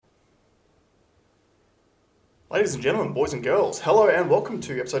Ladies and gentlemen, boys and girls, hello and welcome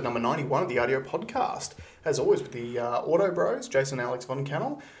to episode number 91 of the Audio Podcast. As always, with the Auto Bros, Jason and Alex Von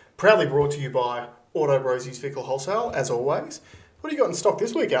Cannell, proudly brought to you by Auto Bros Used Vehicle Wholesale, as always. What do you got in stock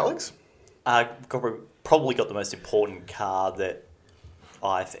this week, Alex? Probably got the most important car that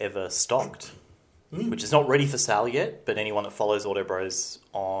I've ever stocked, which is not ready for sale yet, but anyone that follows Auto Bros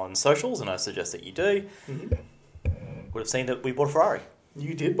on socials, and I suggest that you do, would have seen that we bought a Ferrari.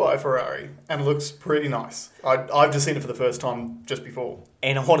 You did buy a Ferrari, and it looks pretty nice. I've just seen it for the first time just before.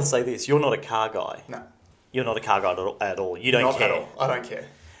 And I want to say this, you're not a car guy. No. You're not a car guy at all. You don't care. Not at all. I don't care.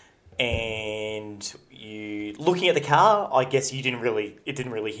 And you looking at the car, I guess it didn't really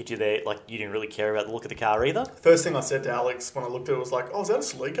hit you there, like you didn't really care about the look of the car either. First thing I said to Alex when I looked at it was like, oh, is that a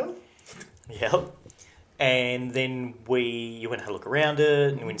Celica? Yeah. And then you went and had a look around it,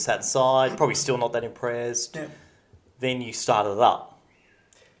 and we went and sat inside, probably still not that impressed. Yeah. Then you started it up.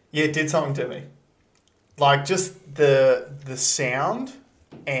 Yeah, it did something to me. Like, just the sound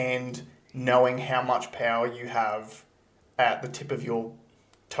and knowing how much power you have at the tip of your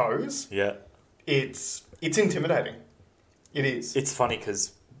toes. Yeah. It's intimidating. It is. It's funny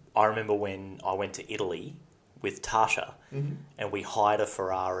because I remember when I went to Italy with Tasha and we hired a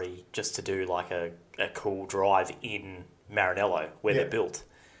Ferrari just to do like a cool drive in Maranello where they're built.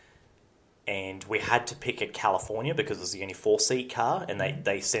 And we had to pick at California because it was the only 4-seat car, and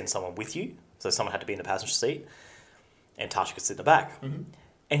they send someone with you. So someone had to be in the passenger seat, and Tasha could sit in the back.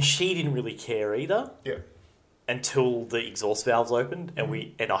 And she didn't really care either until the exhaust valves opened,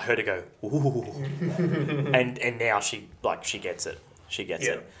 and I heard her go, ooh. and now she gets it. She gets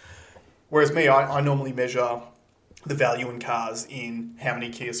it. Whereas me, I normally measure the value in cars in how many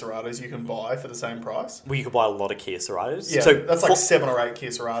Kia Ceratos you can buy for the same price. Well, you could buy a lot of Kia Ceratos. Yeah, so that's like 7 or 8 Kia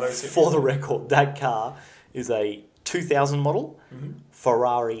Ceratos. For the record, that car is a 2000 model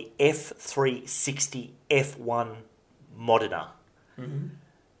Ferrari F360 F1 Modena.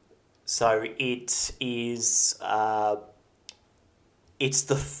 So it is... it's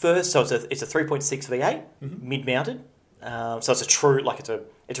the first... So it's a 3.6 V8, mid-mounted. So it's a true...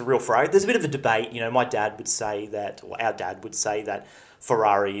 It's a real Ferrari. There's a bit of a debate. You know, my dad would say that... Or our dad would say that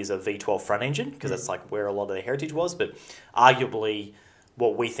Ferrari is a V12 front engine because that's like where a lot of their heritage was. But arguably,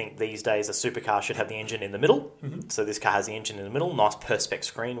 what we think these days, a supercar should have the engine in the middle. So this car has the engine in the middle. Nice perspex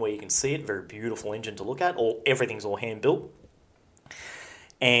screen where you can see it. Very beautiful engine to look at. Everything's all hand-built.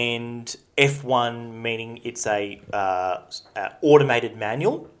 And F1 meaning it's a automated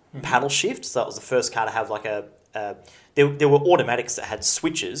manual paddle shift. So that was the first car to have like a... There were automatics that had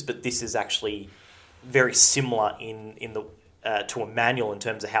switches, but this is actually very similar to a manual in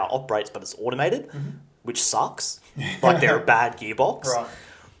terms of how it operates, but it's automated, which sucks. Like they're a bad gearbox. Right.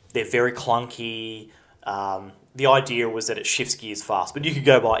 They're very clunky. The idea was that it shifts gears fast, but you could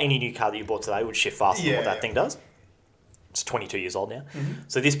go buy any new car that you bought today would shift faster than what that thing does. It's 22 years old now.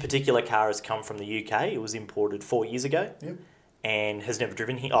 So this particular car has come from the UK. It was imported 4 years ago and has never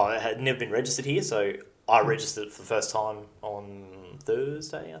driven here. It had never been registered here, so I registered it for the first time on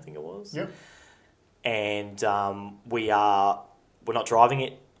Thursday, I think it was. Yep. And we're not driving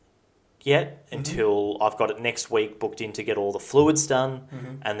it yet until I've got it next week booked in to get all the fluids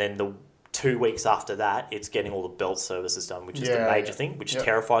done, and then the 2 weeks after that, it's getting all the belt services done, which is the major thing, which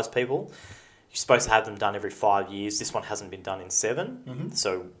terrifies people. You're supposed to have them done every 5 years. This one hasn't been done in 7,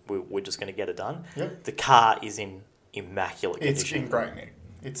 so we're just going to get it done. Yep. The car is in immaculate condition. It's in great nick.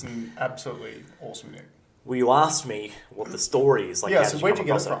 It's in absolutely awesome nick. Well, you asked me what the story is. So where'd you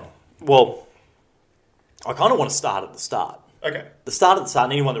get it from? Well, I kind of want to start at the start. Okay. The start at the start,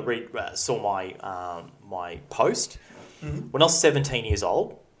 and anyone that saw my post, when I was 17 years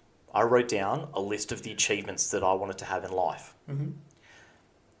old, I wrote down a list of the achievements that I wanted to have in life.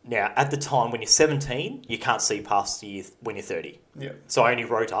 Now, at the time, when you're 17, you can't see past when you're 30. Yeah. So I only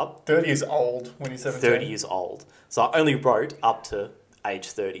wrote up... 30 is old when you're 17. 30 is old. So I only wrote up to age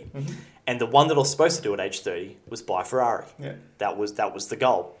 30. And the one that I was supposed to do at age 30 was buy a Ferrari. Yeah. That was the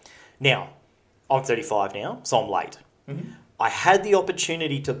goal. Now, I'm 35 now, so I'm late. I had the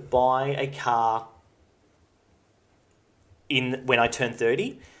opportunity to buy a car when I turned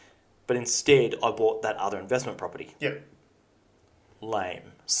 30, but instead I bought that other investment property. Yep. Lame.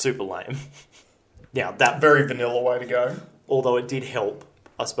 Super lame. Now, that... Very vanilla way to go. Although it did help.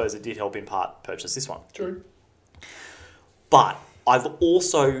 I suppose it did help in part purchase this one. True. But I've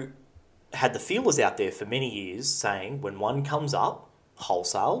also had the feelers out there for many years saying when one comes up,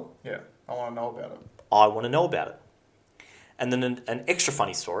 wholesale... Yeah, I want to know about it. I want to know about it. And then an extra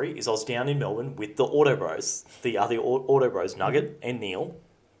funny story is I was down in Melbourne with the Auto Bros, the other Auto Bros, Nugget and Neil,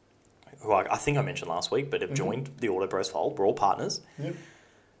 who I think I mentioned last week, but have joined the Auto Bros fold. We're all partners. Yep.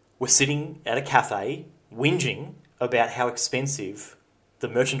 We're sitting at a cafe whinging about how expensive the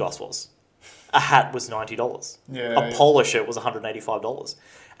merchandise was. A hat was $90. A polo shirt was $185.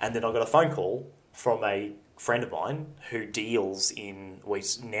 And then I got a phone call from a friend of mine who deals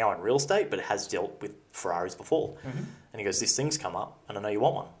he's now in real estate, but has dealt with Ferraris before. Mm-hmm. And he goes, this thing's come up, and I know you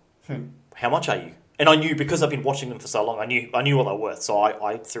want one. How much are you? And I knew, because I've been watching them for so long, I knew what they were worth. So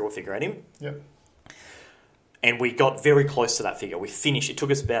I threw a figure at him. Yep. And we got very close to that figure. We finished. It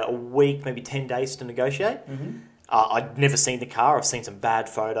took us about a week, maybe 10 days to negotiate. Mm-hmm. I'd never seen the car. I've seen some bad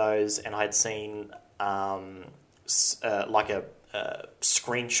photos, and I had seen like a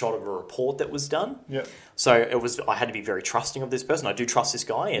screenshot of a report that was done. Yep. So I had to be very trusting of this person. I do trust this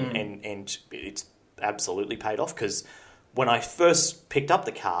guy, and it's absolutely paid off, because when I first picked up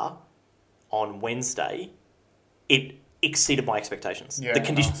the car on Wednesday, it exceeded my expectations. Yeah, the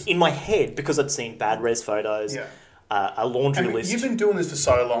conditions in my head, because I'd seen bad res photos, a laundry list. You've been doing this for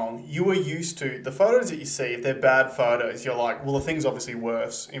so long. You were used to the photos that you see. If they're bad photos, you're like, well, the thing's obviously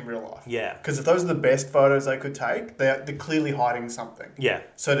worse in real life. Yeah. Because if those are the best photos they could take, they're clearly hiding something. Yeah.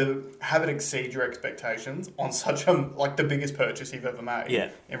 So to have it exceed your expectations on such the biggest purchase you've ever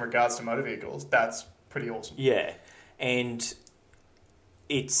made in regards to motor vehicles, that's pretty awesome. Yeah. And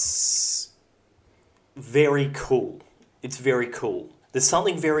it's very cool. It's very cool. There's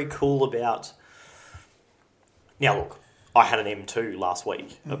something very cool about... Now, look, I had an M2 last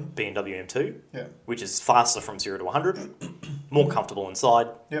week, a BMW M2, which is faster from 0 to 100, more comfortable inside,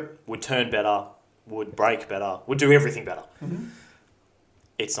 would turn better, would brake better, would do everything better. Mm-hmm.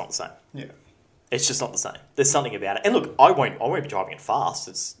 It's not the same. Yeah. It's just not the same. There's something about it. And look, I won't be driving it fast.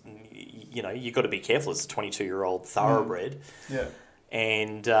 It's, you've got to be careful. It's a 22-year-old thoroughbred. Yeah.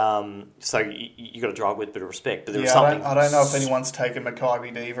 And so you got to drive with a bit of respect. But there was something. I don't know if anyone's taken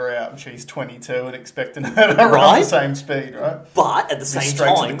Maccabi Diva out and she's 22 and expecting her to run the same speed, right? But at the same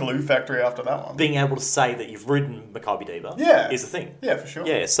straight time, to the glue factory after that one. Being able to say that you've ridden Maccabi Diva is a thing. Yeah, for sure.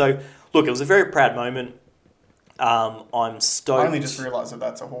 Yeah. So look, it was a very proud moment. I'm stoked. I only just realised that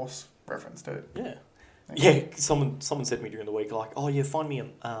that's a horse reference too. Yeah. Yeah. Someone said to me during the week, like, "Oh yeah, find me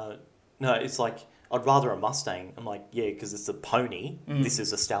a." No, it's like, I'd rather a Mustang. I'm like, yeah, because it's a pony. This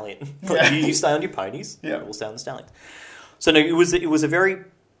is a stallion. You stay on your ponies. Yeah, we'll stay on the stallions. So no, it was a very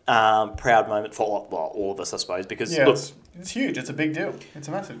proud moment for all of us, I suppose, because look, it's huge. It's a big deal. It's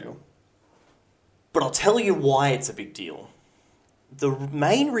a massive deal. But I'll tell you why it's a big deal. The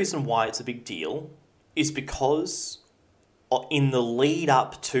main reason why it's a big deal is because in the lead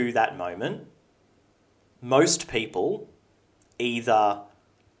up to that moment, most people either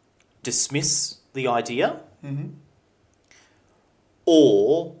dismiss the idea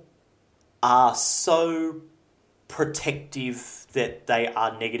or are so protective that they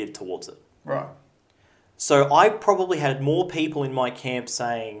are negative towards it. Right. So I probably had more people in my camp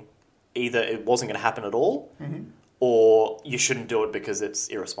saying either it wasn't going to happen at all or you shouldn't do it because it's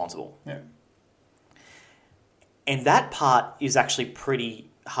irresponsible. Yeah. And that part is actually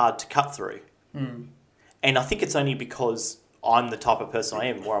pretty hard to cut through. And I think it's only because I'm the type of person I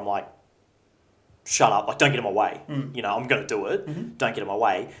am where I'm like, shut up, like, don't get in my way. I'm going to do it. Don't get in my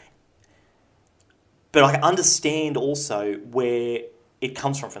way. But I understand also where it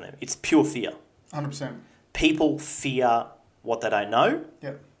comes from them. It's pure fear. 100%. People fear what they don't know.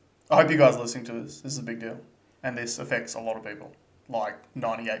 Yeah. I hope you guys are listening to this. This is a big deal. And this affects a lot of people. Like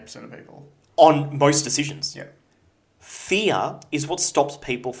 98% of people. On most decisions. Yeah. Fear is what stops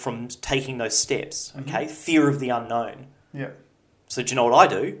people from taking those steps, okay? Fear of the unknown. Yeah. So do you know what I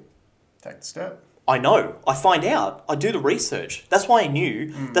do? Take the step. I know. I find out. I do the research. That's why I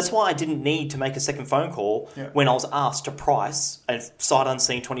knew. That's why I didn't need to make a second phone call when I was asked to price a sight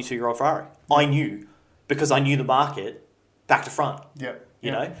unseen 22-year-old Ferrari. I knew because I knew the market back to front. Yeah.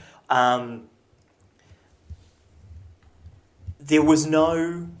 You know? There was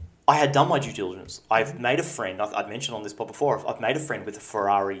no... I had done my due diligence. I've made a friend. I've mentioned on this pod before. I've made a friend with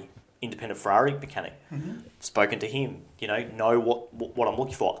a independent Ferrari mechanic. Spoken to him. Know what I'm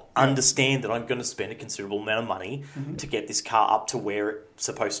looking for. Understand that I'm going to spend a considerable amount of money to get this car up to where it's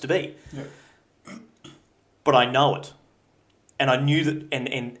supposed to be. Yeah. But I know it, and I knew that,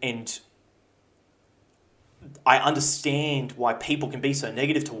 and I understand why people can be so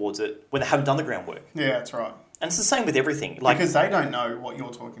negative towards it when they haven't done the groundwork. Yeah, that's right. And it's the same with everything. Because they don't know what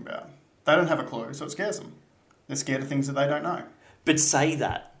you're talking about. They don't have a clue, so it scares them. They're scared of things that they don't know. But say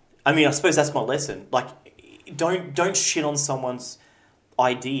that. I mean, I suppose that's my lesson. Like, don't shit on someone's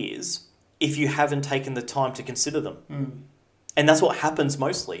ideas if you haven't taken the time to consider them. And that's what happens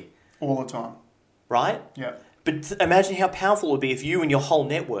mostly. All the time. Right? Yeah. But imagine how powerful it would be if you and your whole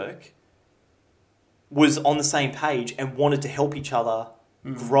network was on the same page and wanted to help each other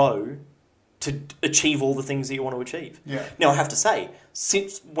grow to achieve all the things that you want to achieve. Yeah. Now, I have to say,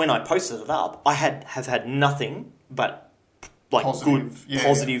 since when I posted it up, I have had nothing but like Positive. good,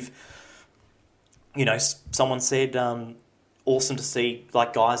 positive. You know, someone said, awesome to see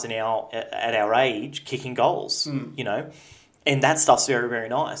like guys at our age kicking goals. You know, and that stuff's very, very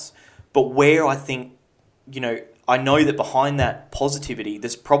nice. But where I think, you know, I know that behind that positivity,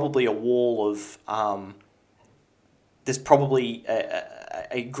 there's probably a wall of, there's probably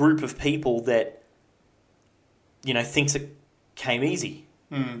a group of people that, you know, thinks it came easy.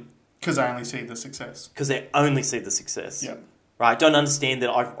 Because they only see the success. Because they only see the success. Yeah. Right? Don't understand that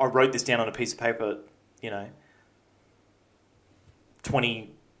I wrote this down on a piece of paper, you know,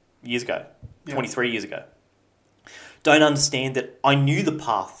 20 years ago, 23 years ago. Don't understand that I knew the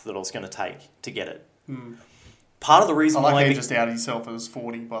path that I was going to take to get it. Part of the reason why... how you just outed yourself as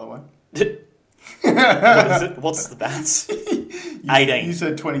 40, by the way. What is it? What's the maths? 18. You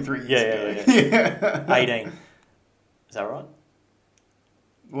said 23 years ago. Yeah. 18. Is that right?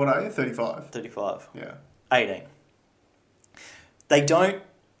 What are you? 35? 35. Yeah. 18. They don't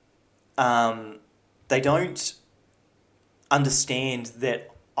understand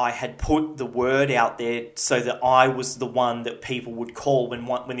that I had put the word out there so that I was the one that people would call when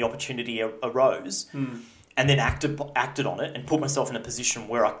the opportunity arose, and then acted on it and put myself in a position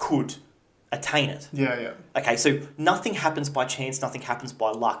where I could attain it. Yeah. Okay, so nothing happens by chance, nothing happens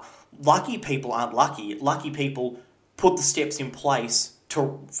by luck. Lucky people aren't lucky. Lucky people put the steps in place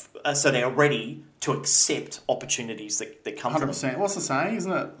so they are ready to accept opportunities that come 100%. To them. 100%. What's the saying,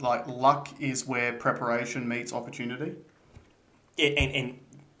 isn't it? Like, luck is where preparation meets opportunity. And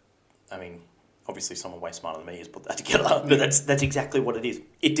I mean, obviously someone way smarter than me has put that together, but that's exactly what it is.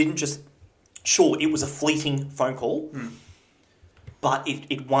 It didn't just... Sure, it was a fleeting phone call, but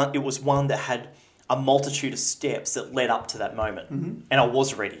it was one that had a multitude of steps that led up to that moment, and I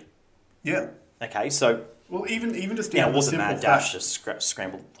was ready. Yeah. Okay, so... Well, even just... Now, it wasn't mad dash, just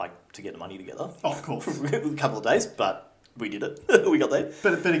scrambled to get the money together. Oh, of course. For a couple of days, but we did it. We got there.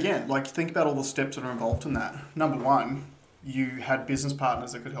 But again, like, think about all the steps that are involved in that. Number one, you had business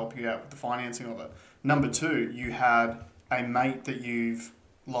partners that could help you out with the financing of it. Number two, you had a mate that you've...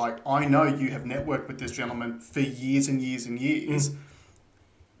 Like, I know you have networked with this gentleman for years and years and years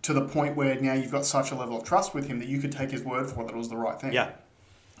to the point where now you've got such a level of trust with him that you could take his word for it that it was the right thing. Yeah.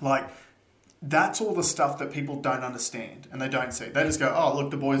 Like, that's all the stuff that people don't understand and they don't see. They just go, oh, look,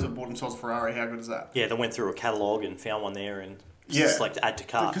 the boys have bought themselves a Ferrari. How good is that? Yeah, they went through a catalogue and found one there and just like to add to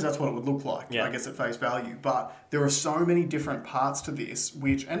cart. Because that's what it would look like, I guess, at face value. But there are so many different parts to this,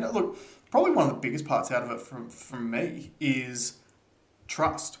 which... And look, probably one of the biggest parts out of it from me is...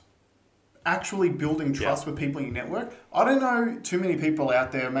 trust. Actually building trust with people in your network. I don't know too many people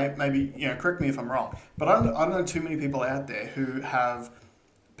out there, maybe, you know, correct me if I'm wrong, but I don't know too many people out there who have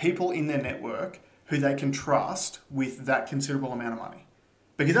people in their network who they can trust with that considerable amount of money.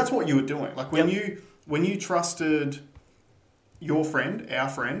 Because that's what you were doing. Like when you trusted your friend, our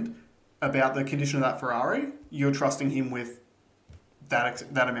friend, about the condition of that Ferrari, you're trusting him with that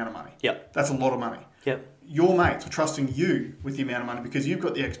amount of money. Yep. That's a lot of money. Yep. Your mates are trusting you with the amount of money because you've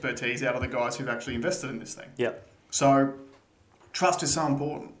got the expertise out of the guys who've actually invested in this thing. Yep. So trust is so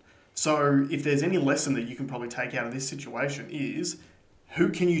important. So if there's any lesson that you can probably take out of this situation is who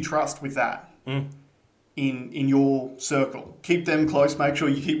can you trust with that in your circle? Keep them close. Make sure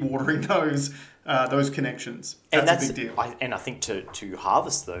you keep watering those connections. That's a big deal. I think to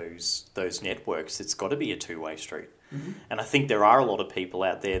harvest those networks, it's got to be a two-way street. And I think there are a lot of people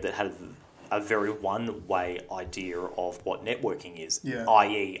out there that have a very one-way idea of what networking is,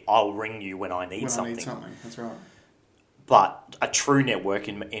 i.e. I'll ring you when I need something. That's right. But a true network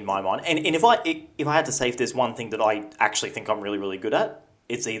in my mind, and if I had to say if there's one thing that I actually think I'm really, really good at,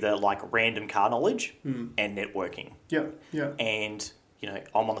 it's either like random car knowledge and networking. Yeah. And, you know,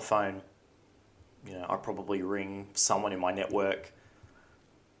 I'm on the phone, you know, I probably ring someone in my network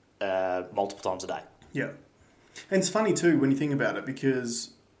multiple times a day. Yeah. And it's funny too when you think about it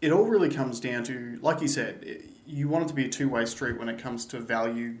because... It all really comes down to, like you said, you want it to be a two-way street when it comes to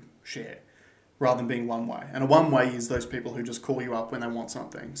value share rather than being one way. And a one way is those people who just call you up when they want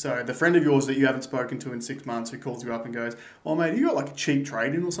something. So the friend of yours that you haven't spoken to in 6 months who calls you up and goes, oh, mate, you got like a cheap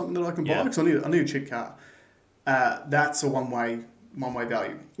trade-in or something that I can buy? Because I need a cheap car. That's a one-way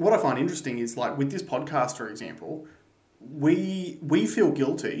value. What I find interesting is, like with this podcast, for example, we feel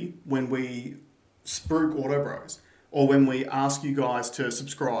guilty when we spruik Auto Bros. Or when we ask you guys to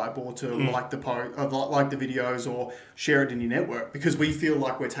subscribe or to like the videos or share it in your network because we feel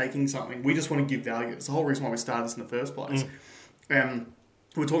like we're taking something. We just want to give value. It's the whole reason why we started this in the first place. We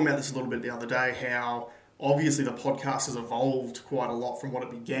were talking about this a little bit the other day, how obviously the podcast has evolved quite a lot from what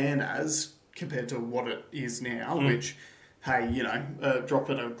it began as compared to what it is now, which, hey, dropped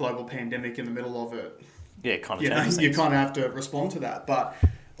in a global pandemic in the middle of it. Yeah, kind of changes You things. kind of have to respond to that. But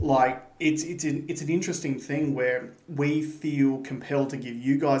like, it's an interesting thing where we feel compelled to give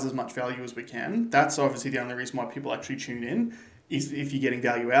you guys as much value as we can. That's obviously the only reason why people actually tune in, is if you're getting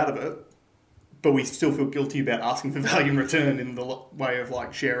value out of it. But we still feel guilty about asking for value in return in the way of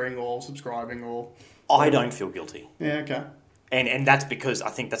like sharing or subscribing or... I don't feel guilty. Yeah, okay. And that's because, I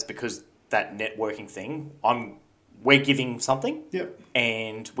think that's because that networking thing, we're giving something, Yep.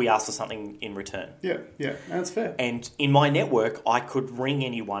 and we ask for something in return. Yeah, that's fair. And in my network, I could ring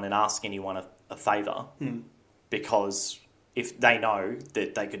anyone and ask anyone a favour, because if they know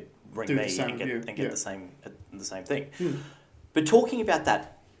that they could ring Do me the same and get, with you. and get the same thing. Hmm. But talking about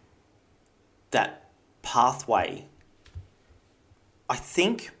that pathway, I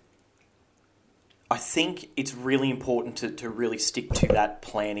think it's really important to really stick to that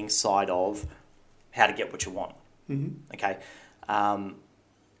planning side of how to get what you want. Mm-hmm. Okay,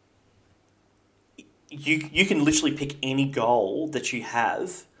 you can literally pick any goal that you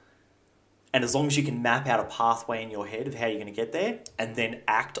have, and as long as you can map out a pathway in your head of how you're going to get there, and then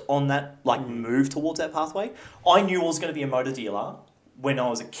act on that, like move towards that pathway. I knew I was going to be a motor dealer when I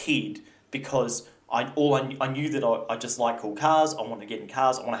was a kid, because I knew that I just like cool cars. I want to get in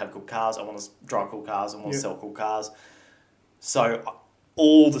cars. I want to have cool cars. I want to drive cool cars. I want to sell cool cars. So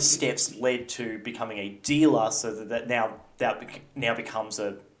all the steps led to becoming a dealer, so that now becomes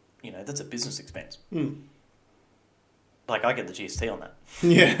that's a business expense. Like, I get the GST on that.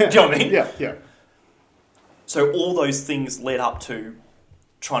 Yeah. Do you know what I mean? Yeah. So all those things led up to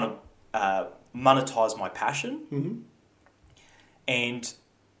trying to monetize my passion. Mm-hmm. And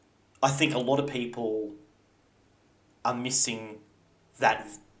I think a lot of people are missing that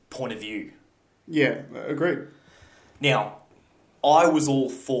point of view. Yeah, agreed. Now, I was all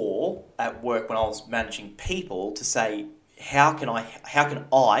for, at work when I was managing people, to say, how can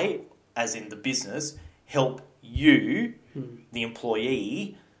I, as in the business, help you, the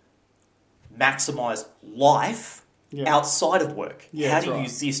employee, maximize life outside of work? Yeah, how do you right.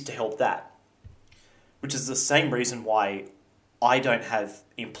 use this to help that? Which is the same reason why I don't have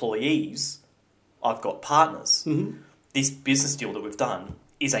employees. I've got partners. Mm-hmm. This business deal that we've done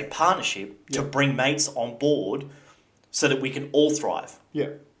is a partnership to bring mates on board so that we can all thrive. Yeah.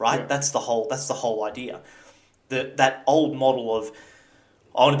 Right? Yeah. That's the whole idea. That old model of,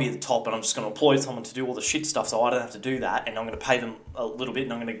 I want to be at the top and I'm just going to employ someone to do all the shit stuff so I don't have to do that, and I'm going to pay them a little bit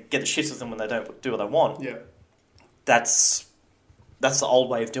and I'm going to get the shits with them when they don't do what they want. Yeah. That's the old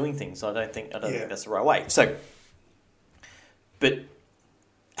way of doing things. I don't think that's the right way. So, but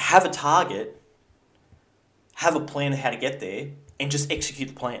have a target, have a plan of how to get there, and just execute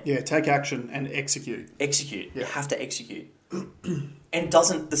the plan. Yeah, take action and execute. Execute. Yeah. You have to execute. And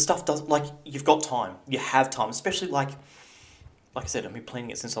the stuff doesn't, like, you've got time. You have time, especially like I said, I've been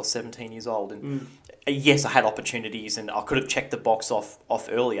planning it since I was 17 years old. And yes, I had opportunities and I could have checked the box off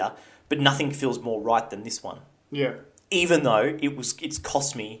earlier, but nothing feels more right than this one. Yeah. Even though it's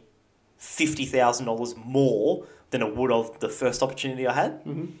cost me $50,000 more than it would have the first opportunity I had.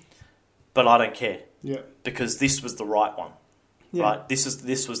 Mm-hmm. But I don't care. Yeah. Because this was the right one. Yeah. Right? This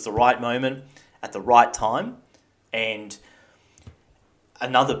was the right moment at the right time. And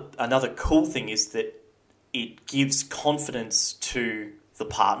another cool thing is that it gives confidence to the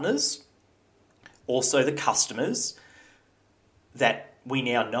partners, also the customers, that we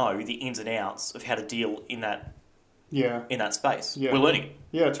now know the ins and outs of how to deal in that space. Yeah. We're learning it.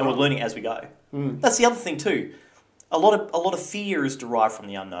 Yeah, it's and right. we're learning as we go. That's the other thing too. A lot of fear is derived from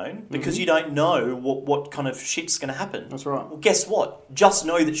the unknown, because you don't know what kind of shit's going to happen. That's right. Well, guess what? Just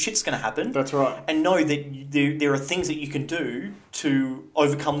know that shit's going to happen. That's right. And know that there are things that you can do to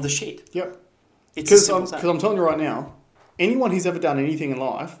overcome the shit. Yep. It's as simple as Because that. I'm telling you right now, anyone who's ever done anything in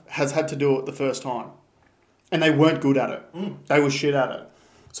life has had to do it the first time. And they weren't good at it. They were shit at it.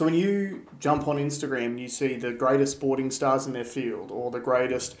 So when you jump on Instagram and you see the greatest sporting stars in their field, or the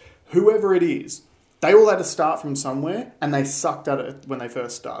greatest whoever it is, they all had to start from somewhere, and they sucked at it when they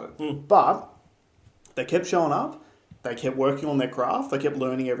first started. But they kept showing up, they kept working on their craft, they kept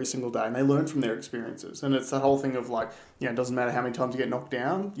learning every single day, and they learned from their experiences. And it's that whole thing of like, it doesn't matter how many times you get knocked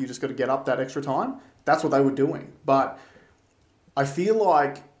down, you just got to get up that extra time. That's what they were doing. But I feel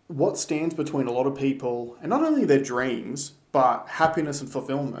like what stands between a lot of people, and not only their dreams, but happiness and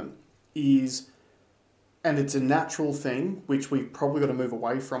fulfillment, is, and it's a natural thing, which we've probably got to move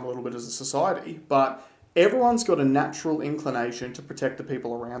away from a little bit as a society, but everyone's got a natural inclination to protect the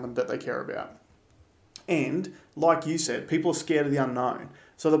people around them that they care about. And, like you said, people are scared of the unknown.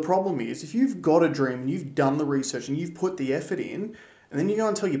 So the problem is, if you've got a dream and you've done the research and you've put the effort in, and then you go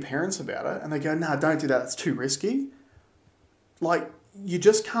and tell your parents about it, and they go, "No, don't do that. It's too risky." Like, you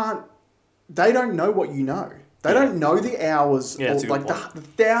just can't. They don't know what you know. They don't know the hours, or like the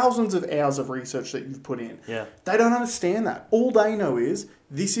thousands of hours of research that you've put in. Yeah. They don't understand that. All they know is,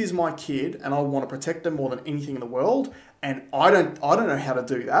 this is my kid, and I want to protect them more than anything in the world. And I don't know how to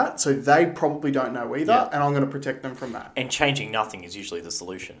do that, so they probably don't know either, and I'm going to protect them from that. And changing nothing is usually the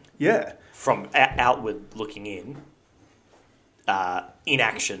solution. Yeah. From outward looking in,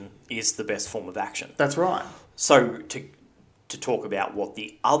 inaction is the best form of action. That's right. So to talk about what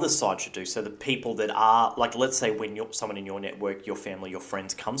the other side should do, so the people that are, like, let's say when someone in your network, your family, your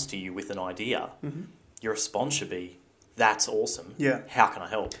friends comes to you with an idea, your response should be, "That's awesome. Yeah. How can I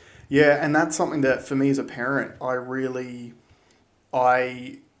help?" Yeah, and that's something that, for me as a parent, I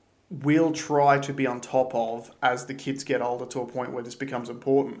will try to be on top of as the kids get older, to a point where this becomes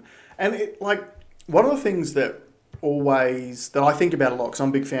important. And one of the things that I think about a lot, because I'm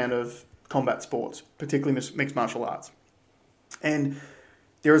a big fan of combat sports, particularly mixed martial arts. And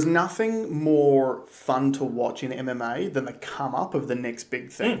there is nothing more fun to watch in MMA than the come up of the next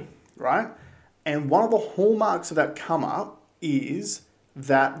big thing, right? And one of the hallmarks of that come up is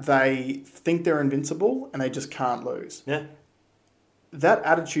that they think they're invincible and they just can't lose. Yeah. That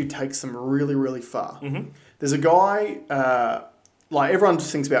attitude takes them really, really far. There's a guy, everyone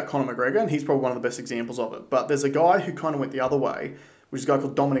just thinks about Conor McGregor, and he's probably one of the best examples of it. But there's a guy who kind of went the other way, which is a guy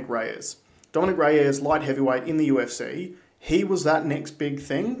called Dominic Reyes. Dominic Reyes, light heavyweight in the UFC. He was that next big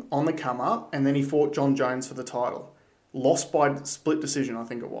thing on the come up, and then he fought John Jones for the title. Lost by split decision, I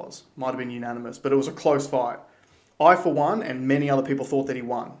think it was. Might have been unanimous, but it was a close fight. I, for one, and many other people thought that he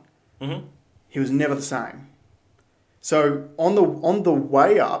won. He was never the same. So on the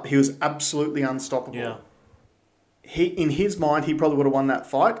way up, he was absolutely unstoppable. Yeah. In his mind, he probably would have won that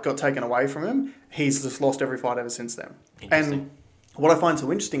fight, got taken away from him. He's just lost every fight ever since then. And what I find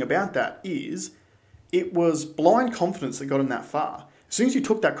so interesting about that is, it was blind confidence that got him that far. As soon as you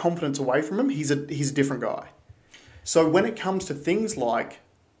took that confidence away from him, he's a different guy. So when it comes to things like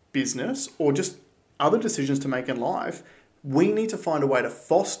business or just other decisions to make in life, we need to find a way to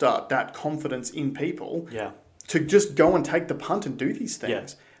foster that confidence in people to just go and take the punt and do these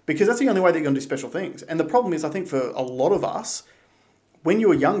things. Because that's the only way that you're going to do special things. And the problem is, I think for a lot of us, when you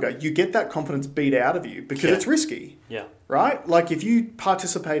were younger, you get that confidence beat out of you because it's risky. Yeah. Right? Like, if you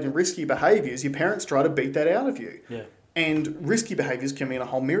participate in risky behaviours, your parents try to beat that out of you. Yeah. And risky behaviours can mean a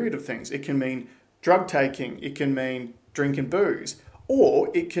whole myriad of things. It can mean drug taking. It can mean drinking booze. Or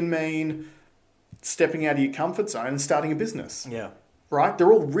it can mean stepping out of your comfort zone and starting a business. Yeah. Right?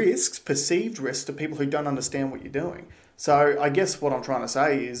 They're all risks, perceived risks to people who don't understand what you're doing. So I guess what I'm trying to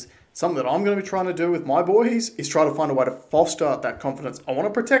say is, something that I'm going to be trying to do with my boys is try to find a way to foster that confidence. I want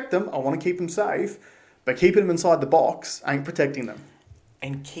to protect them. I want to keep them safe. But keeping them inside the box ain't protecting them.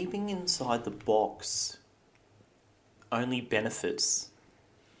 And keeping inside the box only benefits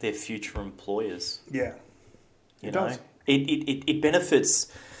their future employers. Yeah. It does. It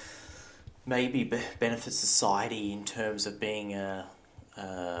benefits, maybe benefits society in terms of being a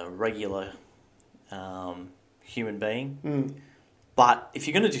regular human being. But if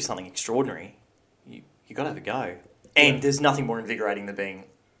you're going to do something extraordinary, you got to have a go. And there's nothing more invigorating than being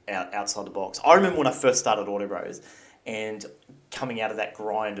outside the box. I remember when I first started Auto Bros, and coming out of that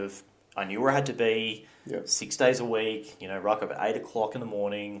grind of, I knew where I had to be 6 days a week, rock up at 8 o'clock in the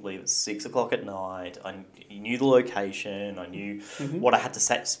morning, leave at 6 o'clock at night. I knew the location. I knew what I had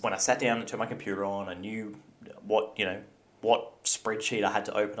to when I sat down and turned my computer on. I knew what spreadsheet I had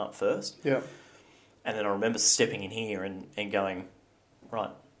to open up first. Yeah. And then I remember stepping in here and going,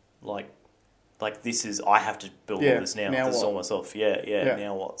 right, like this is, I have to build all this now. This is all myself. Yeah,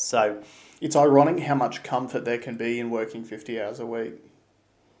 now what? So it's ironic how much comfort there can be in working 50 hours a week.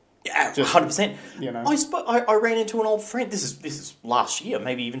 Yeah, 100%. I ran into an old friend. This is last year,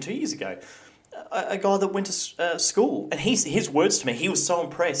 maybe even 2 years ago. A guy that went to school, and his words to me, he was so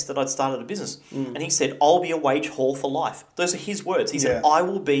impressed that I'd started a business. And he said, "I'll be a wage whore for life." Those are his words. He said, "I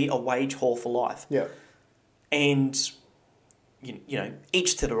will be a wage whore for life." Yeah. And,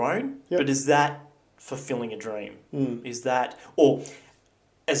 each to their own, but is that fulfilling a dream? Is that, or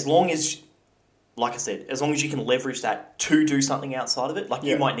as long as, like I said, as long as you can leverage that to do something outside of it, like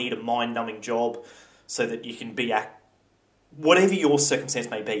you might need a mind-numbing job so that you can be whatever your circumstance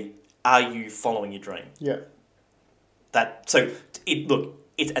may be, are you following your dream? Yeah. It's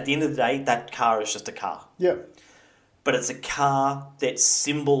at the end of the day, that car is just a car. Yeah. But it's a car that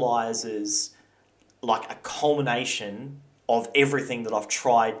symbolises like a culmination of everything that I've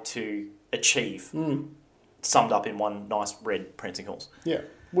tried to achieve, summed up in one nice red prancing horse. Yeah,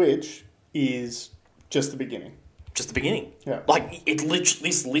 which is just the beginning. just the beginning. Yeah. Like,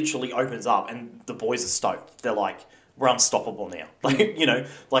 this literally opens up and the boys are stoked. They're like, we're unstoppable now. Like, you know,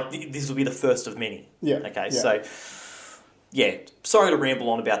 like this will be the first of many. Yeah. Okay, yeah. so, yeah, sorry to ramble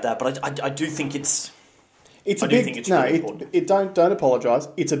on about that, but I do think it's really important. Don't apologise.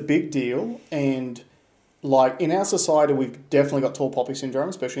 It's a big deal, and like in our society, we've definitely got tall poppy syndrome,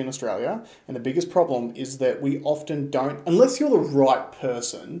 especially in Australia. And the biggest problem is that we often don't, unless you're the right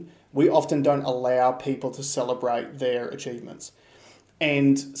person, we often don't allow people to celebrate their achievements.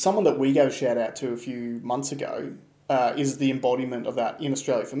 And someone that we gave a shout out to a few months ago is the embodiment of that in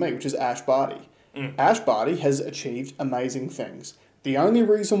Australia for me, which is Ash Barty. Ash Barty has achieved amazing things. The only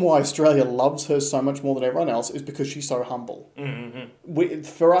reason why Australia loves her so much more than everyone else is because she's so humble.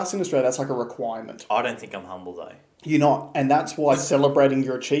 For us in Australia, that's like a requirement. I don't think I'm humble, though. You're not. And that's why celebrating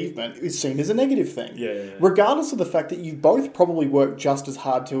your achievement is seen as a negative thing. Yeah. Regardless of the fact that you both probably worked just as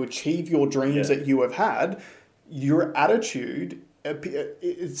hard to achieve your dreams that you have had, your attitude,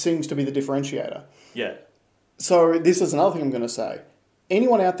 it seems to be the differentiator. Yeah. So this is another thing I'm going to say.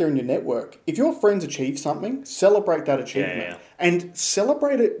 Anyone out there in your network, if your friends achieve something, celebrate that achievement. Yeah. And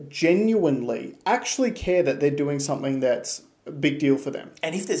celebrate it genuinely. Actually care that they're doing something that's a big deal for them.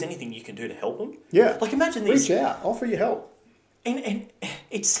 And if there's anything you can do to help them. Yeah. Like, imagine this. Reach out. Offer your help. And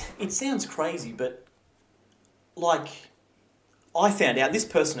it sounds crazy, but, like, I found out this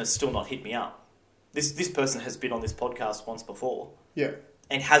person has still not hit me up. This person has been on this podcast once before. Yeah.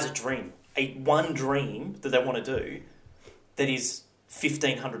 And has a dream. One dream that they want to do that is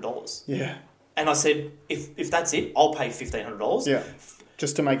 $1,500. Yeah. And I said, if that's it, I'll pay $1,500. Yeah.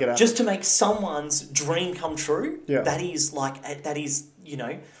 Just to make it happen. Just to make someone's dream come true. Yeah. That is, you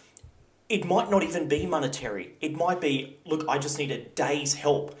know, it might not even be monetary. It might be, look, I just need a day's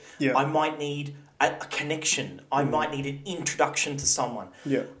help. Yeah. I might need a connection. I might need an introduction to someone.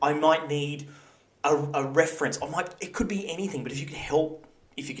 Yeah. I might need a reference. It could be anything, but if you could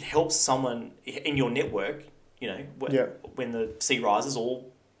help someone in your network, you know, when the sea rises,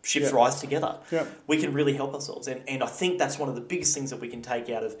 all ships rise together. Yeah. We can really help ourselves. And I think that's one of the biggest things that we can take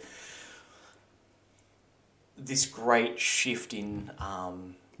out of this great shift in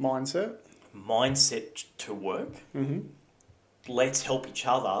mindset to work. Mm-hmm. Let's help each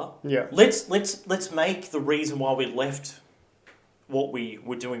other. Yeah. Let's make the reason why we left what we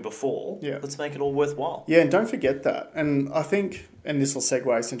were doing before. Yeah. Let's make it all worthwhile. Yeah, and don't forget that. And I think, and this will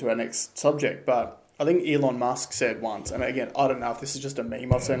segue us into our next subject, but I think Elon Musk said once, and again, I don't know if this is just a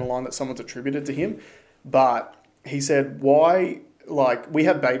meme I've seen a line that someone's attributed to him, but he said, why, like, we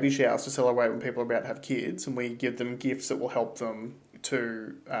have baby showers to celebrate when people are about to have kids, and we give them gifts that will help them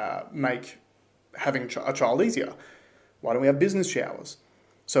to make having a child easier. Why don't we have business showers?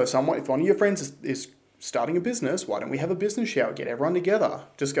 So if one of your friends is starting a business, why don't we have a business shower? Get everyone together.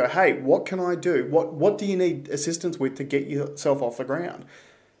 Just go, hey, what can I do? What do you need assistance with to get yourself off the ground?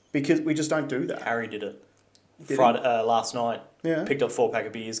 Because we just don't do that. Harry did it. Friday, last night. Yeah. Picked up 4-pack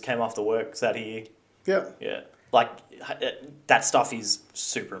of beers, came after work, sat here. Yeah. Yeah. Like, that stuff is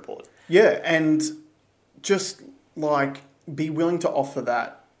super important. Yeah, and just, like, be willing to offer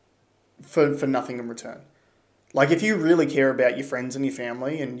that for nothing in return. Like, if you really care about your friends and your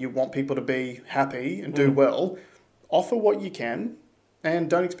family and you want people to be happy and do well, offer what you can and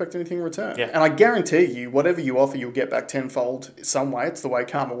don't expect anything in return. Yeah. And I guarantee you, whatever you offer, you'll get back tenfold some way. It's the way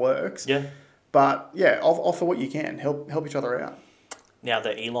karma works. Yeah. But, yeah, offer what you can. Help each other out. Now,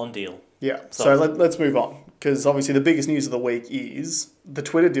 the Elon deal. Yeah. So let's move on. Because obviously the biggest news of the week is the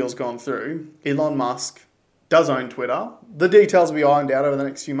Twitter deal's gone through. Elon Musk does own Twitter. The details will be ironed out over the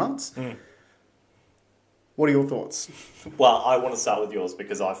next few months. What are your thoughts? Well, I want to start with yours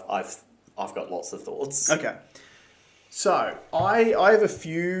because I've got lots of thoughts. Okay. So, I have a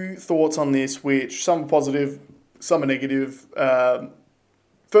few thoughts on this, which some are positive, some are negative.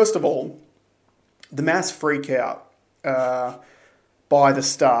 First of all, the mass freak out by the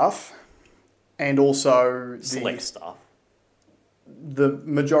staff and also Select staff. The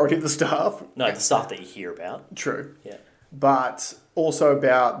majority of the staff. No, the staff that you hear about. True. Yeah. But also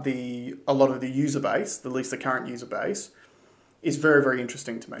about a lot of the user base, at least the current user base, is very, very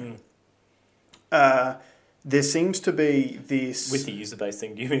interesting to me. There seems to be this... With the user base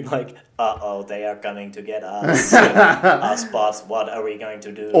thing, do you mean like, they are coming to get us? Us bots, what are we going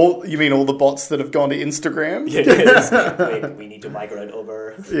to do? You mean all the bots that have gone to Instagram? Yes. we need to migrate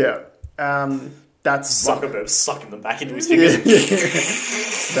over. Yeah. That's... Zuckerberg's sucking them back into his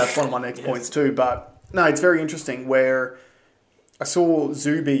fingers. That's one of my next points too. But no, it's very interesting where... I saw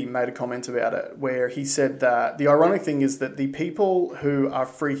Zuby made a comment about it where he said that the ironic thing is that the people who are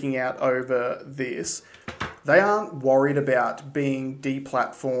freaking out over this, they aren't worried about being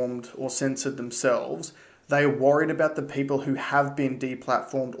deplatformed or censored themselves. They are worried about the people who have been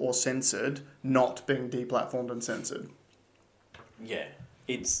deplatformed or censored not being deplatformed and censored. Yeah.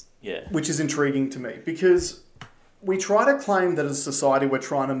 Which is intriguing to me because we try to claim that as a society we're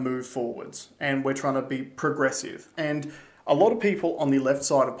trying to move forwards and we're trying to be progressive. And a lot of people on the left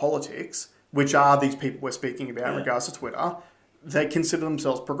side of politics, which are these people we're speaking about in regards to Twitter, they consider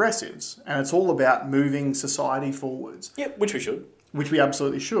themselves progressives. And it's all about moving society forwards. Yeah, which we should. Which we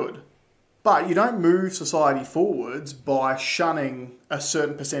absolutely should. But you don't move society forwards by shunning a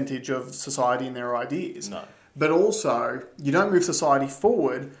certain percentage of society and their ideas. No. But also, you don't move society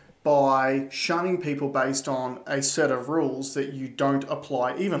forward by shunning people based on a set of rules that you don't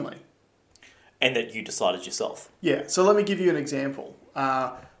apply evenly. And that you decided yourself. Yeah, so let me give you an example.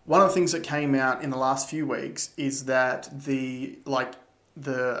 One of the things that came out in the last few weeks is that the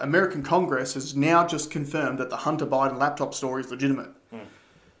American Congress has now just confirmed that the Hunter Biden laptop story is legitimate.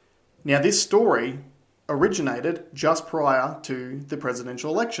 Now, this story originated just prior to the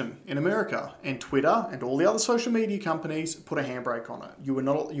presidential election in America, and Twitter and all the other social media companies put a handbrake on it. You were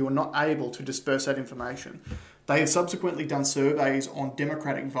not able to disperse that information. They have subsequently done surveys on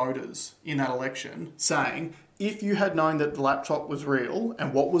Democratic voters in that election saying, if you had known that the laptop was real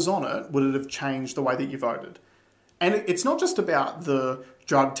and what was on it, would it have changed the way that you voted? And it's not just about the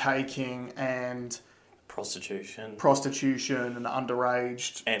drug taking and prostitution and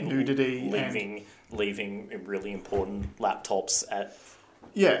underage and nudity leaving really important laptops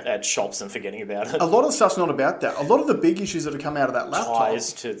at shops and forgetting about it. A lot of stuff's not about that. A lot of the big issues that have come out of that laptop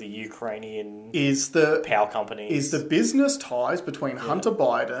ties to the Ukrainian power companies is the business ties between Hunter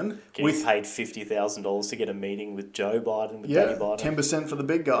Biden getting paid $50,000 to get a meeting with Joe Biden, Daddy Biden. 10% for the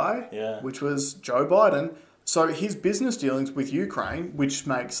big guy, which was Joe Biden. So his business dealings with Ukraine, which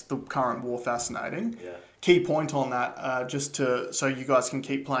makes the current war fascinating. Yeah. Key point on that, so you guys can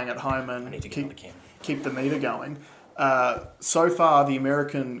keep playing at home and keep the meter going. So far, the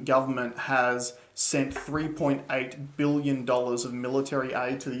American government has sent $3.8 billion of military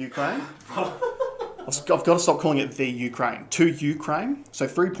aid to the Ukraine. I've got to stop calling it the Ukraine. To Ukraine. So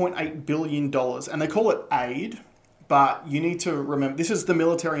 $3.8 billion. And they call it aid, but you need to remember, this is the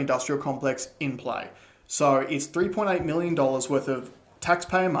military-industrial complex in play. So it's $3.8 million worth of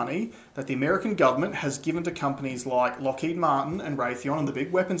taxpayer money that the American government has given to companies like Lockheed Martin and Raytheon and the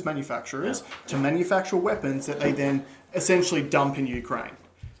big weapons manufacturers to manufacture weapons that they then essentially dump in Ukraine.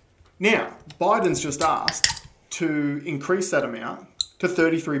 Now, Biden's just asked to increase that amount to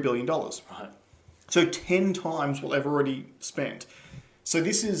 $33 billion. Right. So 10 times what they've already spent. So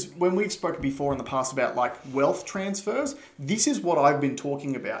this is, when we've spoken before in the past about like wealth transfers, this is what I've been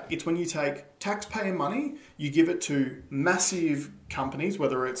talking about. It's when you take taxpayer money, you give it to massive companies,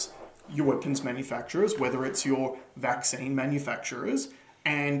 whether it's your weapons manufacturers, whether it's your vaccine manufacturers,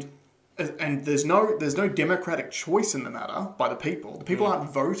 and there's no democratic choice in the matter by the people. The people aren't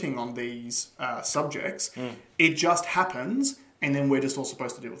voting on these subjects. It just happens, and then we're just all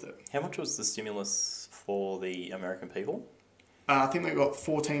supposed to deal with it. How much was the stimulus for the American people? I think they got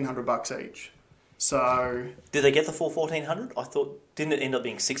 $1,400 each. So did they get the full $1,400? I thought, didn't it end up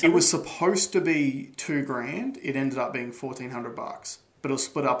being $600? It was supposed to be $2,000. It ended up being $1,400, but it was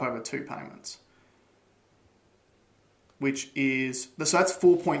split up over 2 payments, which is so that's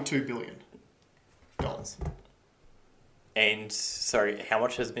 $4.2 billion. And sorry, how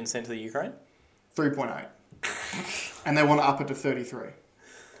much has been sent to the Ukraine? 3.8, and they want to up it to 33.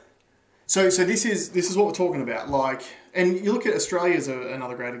 So this is what we're talking about. Like, and you look at Australia as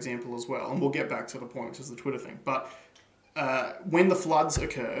another great example as well, and we'll get back to the point, which is the Twitter thing. But when the floods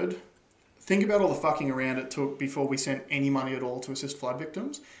occurred, think about all the fucking around it took before we sent any money at all to assist flood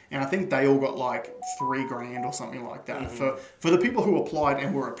victims. And I think they all got like $3,000 or something like that. Mm-hmm. For the people who applied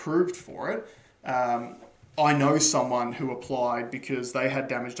and were approved for it, I know someone who applied because they had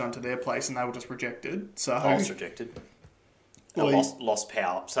damage done to their place and they were just rejected. So I was rejected. I lost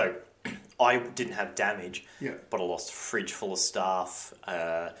power. So I didn't have damage, but I lost a fridge full of stuff,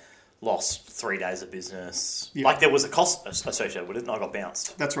 lost 3 days of business. Yeah. Like, there was a cost associated with it, and I got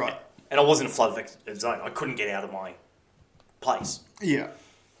bounced. That's right. And I wasn't in a flood zone. I couldn't get out of my place. Yeah.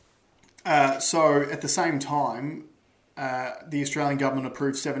 So, at the same time, the Australian government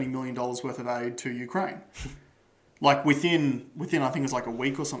approved $70 million worth of aid to Ukraine. Like, within I think it was like a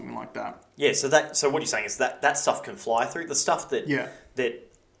week or something like that. Yeah, so what you're saying is that stuff can fly through. The stuff that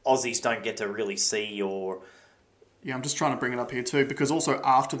Aussies don't get to really see or... Yeah, I'm just trying to bring it up here too, because also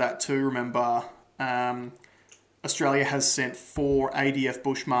after that too, remember, Australia has sent 4 ADF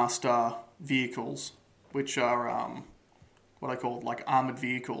Bushmaster vehicles, which are what I call like armoured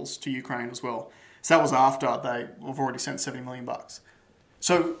vehicles to Ukraine as well. So that was after they've already sent $70 million.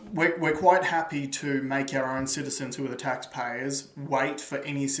 So we're quite happy to make our own citizens, who are the taxpayers, wait for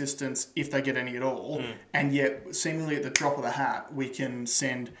any assistance if they get any at all, and yet seemingly at the drop of the hat we can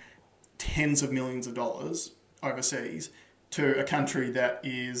send tens of millions of dollars overseas to a country that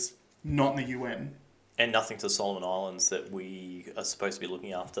is not in the UN. And nothing to Solomon Islands that we are supposed to be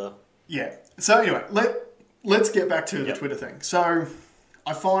looking after. Yeah. So anyway, let's get back to the Twitter thing. So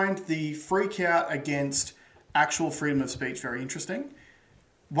I find the freak out against actual freedom of speech very interesting.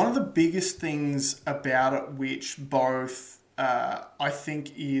 One of the biggest things about it, which both I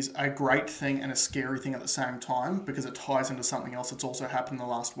think is a great thing and a scary thing at the same time, because it ties into something else that's also happened in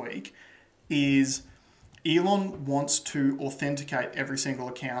the last week, is Elon wants to authenticate every single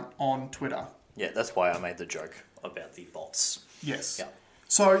account on Twitter. Yeah, that's why I made the joke about the bots. Yes. Yeah.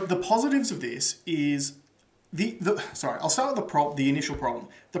 So the positives of this is I'll start with the initial problem.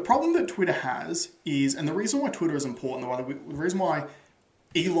 The problem that Twitter has is, and the reason why Twitter is important, the reason why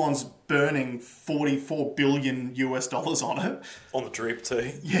Elon's burning $44 billion on it. On the drip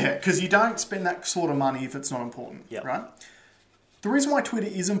too. Yeah, because you don't spend that sort of money if it's not important, right? The reason why Twitter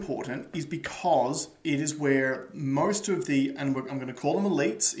is important is because it is where most of I'm going to call them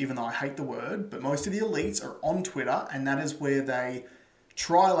elites, even though I hate the word, but most of the elites are on Twitter, and that is where they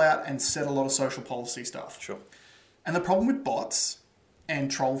trial out and set a lot of social policy stuff. Sure. And the problem with bots and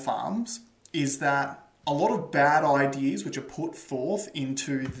troll farms is that a lot of bad ideas which are put forth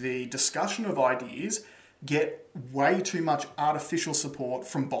into the discussion of ideas get way too much artificial support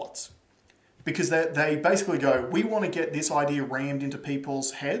from bots. Because they basically go, we want to get this idea rammed into people's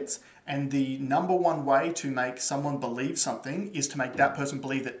heads, and the number one way to make someone believe something is to make that person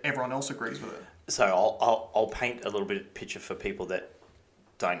believe that everyone else agrees with it. So I'll paint a little bit of picture for people that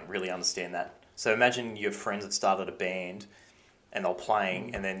don't really understand that. So imagine your friends had started a band and they're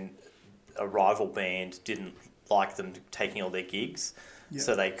playing, and then a rival band didn't like them taking all their gigs. Yeah.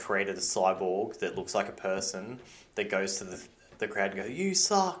 So they created a cyborg that looks like a person that goes to the crowd and go, you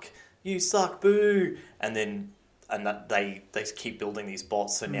suck, boo. And then they keep building these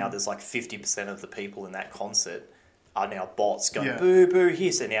bots. So now there's like 50% of the people in that concert are now bots going, boo, boo,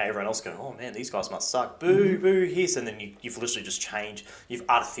 hiss. And now everyone else going, oh man, these guys must suck, boo, boo, hiss. And then you've literally just you've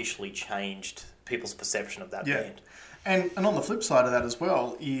artificially changed people's perception of that band. And on the flip side of that as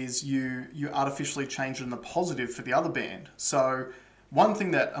well is you artificially change it in the positive for the other band. So one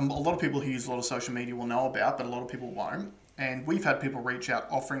thing that a lot of people who use a lot of social media will know about, but a lot of people won't, and we've had people reach out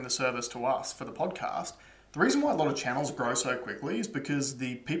offering the service to us for the podcast. The reason why a lot of channels grow so quickly is because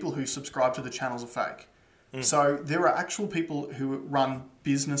the people who subscribe to the channels are fake. So there are actual people who run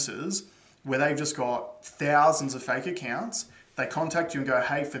businesses where they've just got thousands of fake accounts. They contact you and go,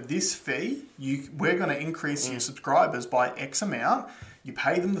 hey, for this fee, we're going to increase your subscribers by X amount. You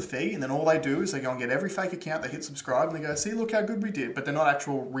pay them the fee, and then all they do is they go and get every fake account, they hit subscribe, and they go, see, look how good we did. But they're not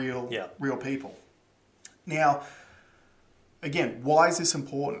actual real people. Now, again, why is this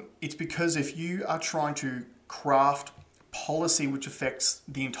important? It's because if you are trying to craft policy which affects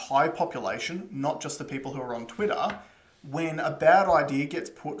the entire population, not just the people who are on Twitter, when a bad idea gets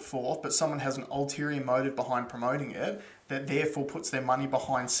put forth, but someone has an ulterior motive behind promoting it, that therefore puts their money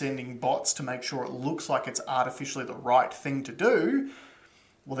behind sending bots to make sure it looks like it's artificially the right thing to do,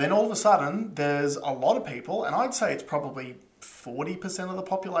 well then all of a sudden there's a lot of people, and I'd say it's probably 40% of the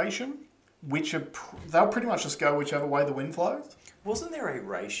population, which they'll pretty much just go whichever way the wind flows. Wasn't there a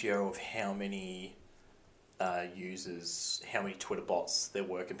ratio of how many users, how many Twitter bots there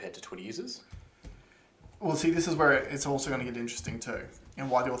were compared to Twitter users? Well, see, this is where it's also going to get interesting too,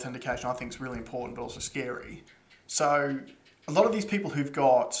 and why the authentication I think is really important but also scary. So a lot of these people who've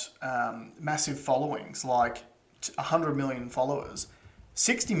got massive followings, like 100 million followers,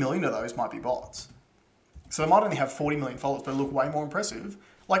 60 million of those might be bots. So they might only have 40 million followers, but look way more impressive.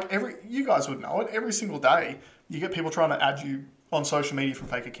 Like you guys would know it, every single day you get people trying to add you on social media from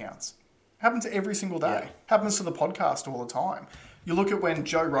fake accounts. Happens every single day. Happens to the podcast all the time. You look at when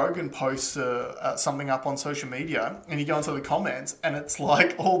Joe Rogan posts something up on social media, and you go into the comments, and it's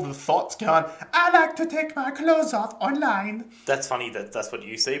like all the thoughts going, I like to take my clothes off online. That's funny that's what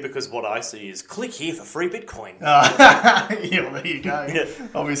you see, because what I see is click here for free Bitcoin. There you go. Yeah.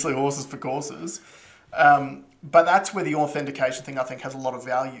 Obviously horses for courses. But that's where the authentication thing, I think, has a lot of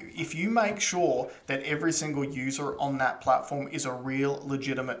value. If you make sure that every single user on that platform is a real,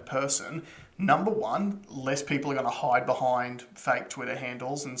 legitimate person, number one, less people are going to hide behind fake Twitter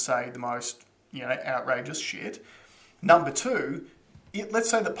handles and say the most, outrageous shit. Number two, let's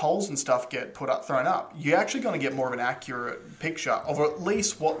say that polls and stuff get thrown up. You're actually going to get more of an accurate picture of at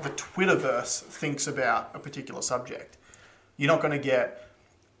least what the Twitterverse thinks about a particular subject. You're not going to get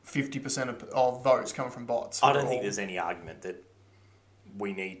 50% of votes coming from bots. I don't think there's any argument that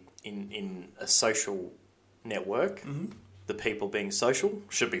we need in a social network, the people being social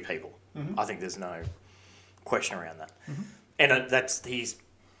should be people. I think there's no question around that. And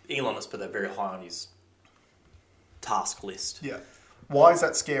Elon has put that very high on his task list. Yeah. Why is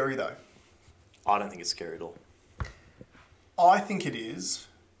that scary, though? I don't think it's scary at all. I think it is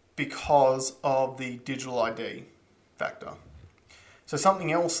because of the digital ID factor. So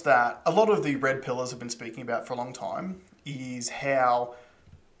something else that a lot of the red pillars have been speaking about for a long time is how,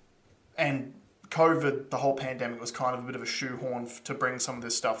 and COVID, the whole pandemic was kind of a bit of a shoehorn to bring some of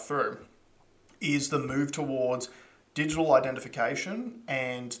this stuff through, is the move towards digital identification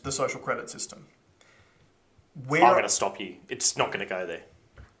and the social credit system. I'm going to stop you. It's not going to go there.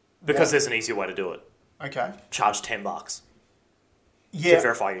 Because there's an easier way to do it. Okay. Charge $10 to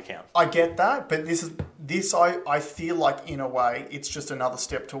verify your account. I get that, but I feel like in a way it's just another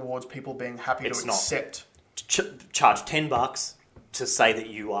step towards people being happy to accept. Charge $10 to say that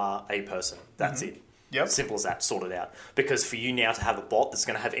you are a person. That's it. Yep. Simple as that. Sort it out. Because for you now to have a bot that's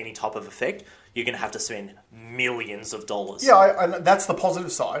going to have any type of effect, you're going to have to spend millions of dollars. Yeah, that's the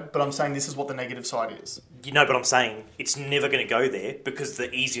positive side, but I'm saying this is what the negative side is. You know, but I'm saying it's never going to go there because the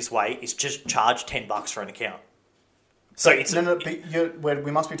easiest way is just charge $10 for an account. So it's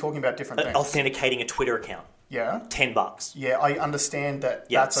we must be talking about different things. Authenticating a Twitter account. Yeah. $10. Yeah, I understand that.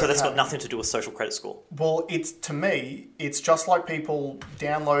 Yeah, that's got nothing to do with social credit score. Well, to me, it's just like people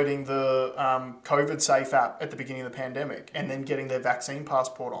downloading the COVID Safe app at the beginning of the pandemic and then getting their vaccine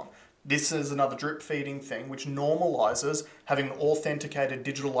passport on. This is another drip feeding thing which normalises having an authenticated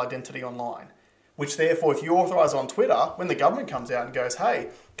digital identity online. Which therefore, if you authorise on Twitter, when the government comes out and goes, hey,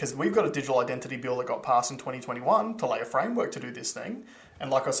 because we've got a digital identity bill that got passed in 2021 to lay a framework to do this thing.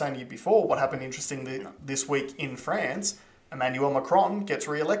 And like I was saying to you before, what happened interestingly this week in France, Emmanuel Macron gets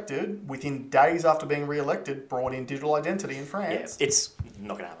re-elected. Within days after being re-elected, brought in digital identity in France. Yeah, it's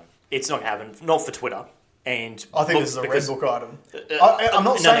not going to happen. It's not going to happen. Not for Twitter. And I think this is a red book item. I'm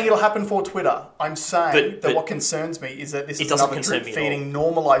not saying it'll happen for Twitter. I'm saying that what concerns me is that this is another drip-feeding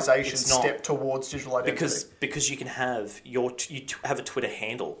normalisation step towards digital identity. Because you can have you have a Twitter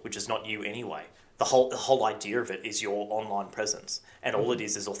handle, which is not you anyway. The whole idea of it is your online presence. And all it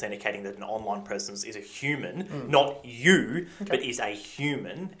is authenticating that an online presence is a human, not you, but is a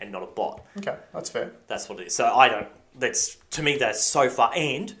human and not a bot. Okay, that's fair. That's what it is. So to me, that's so far.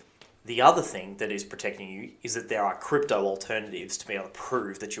 And the other thing that is protecting you is that there are crypto alternatives to be able to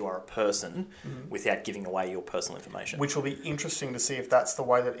prove that you are a person without giving away your personal information. Which will be interesting to see if that's the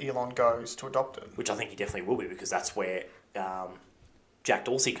way that Elon goes to adopt it. Which I think he definitely will be, because that's where Jack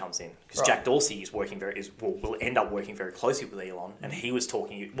Dorsey comes in. Because Jack Dorsey is will end up working very closely with Elon, and he was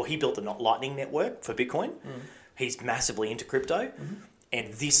talking. Well, he built the Lightning Network for Bitcoin. He's massively into crypto,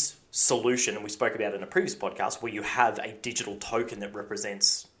 and this solution, and we spoke about it in a previous podcast, where you have a digital token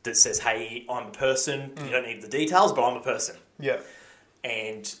that says, hey, I'm a person, you don't need the details, but I'm a person. Yeah.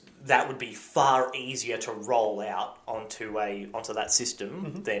 And that would be far easier to roll out onto that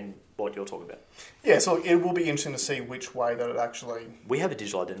system than what you're talking about. Yeah, so it will be interesting to see which way that it actually... We have a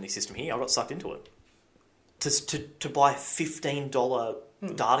digital identity system here. I got sucked into it. To buy a $15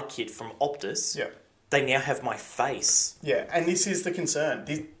 data kit from Optus... Yeah. They now have my face. Yeah, and this is the concern.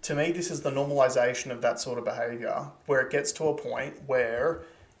 To me, this is the normalisation of that sort of behaviour, where it gets to a point where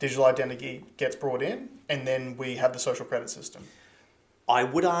digital identity gets brought in, and then we have the social credit system. I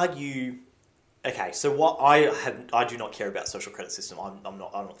would argue... Okay, so what I do not care about social credit system. I'm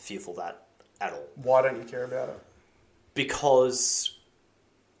not fearful of that at all. Why don't you care about it? Because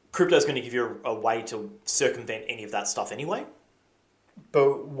crypto is going to give you a way to circumvent any of that stuff anyway.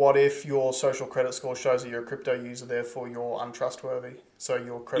 But what if your social credit score shows that you're a crypto user, therefore you're untrustworthy? So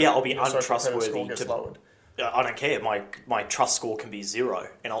your credit, I'll be untrustworthy. Score gets lowered. I don't care. My trust score can be 0,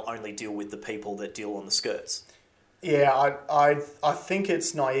 and I'll only deal with the people that deal on the skirts. Yeah, I think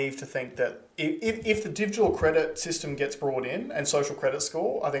it's naive to think that if the digital credit system gets brought in and social credit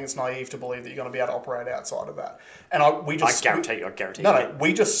score, I think it's naive to believe that you're going to be able to operate outside of that. And I guarantee you. No,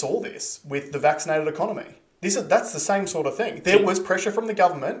 we just saw this with the vaccinated economy. That's the same sort of thing. There was pressure from the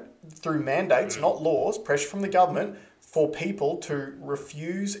government through mandates, not laws, pressure from the government for people to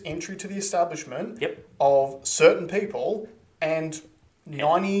refuse entry to the establishment of certain people, and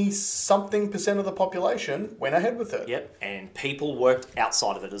 90-something% of the population went ahead with it. Yep, and people worked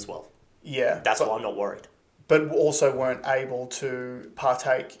outside of it as well. Yeah. That's why I'm not worried. But also weren't able to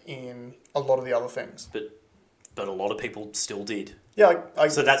partake in a lot of the other things. But a lot of people still did. Yeah,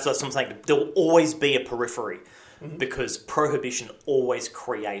 so that's what I'm saying. There will always be a periphery because prohibition always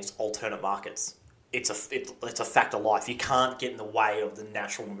creates alternate markets. It's a fact of life. You can't get in the way of the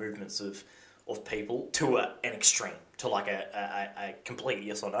natural movements of people to an extreme, to like a complete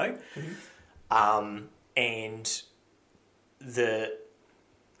yes or no. And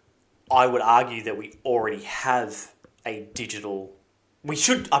I would argue that we already have a digital. We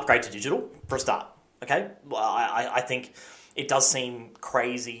should upgrade to digital for a start. Okay, well, I think it does seem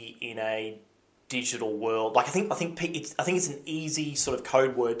crazy in a digital world. Like I think it's an easy sort of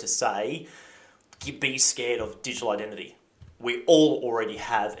code word to say. Be scared of digital identity. We all already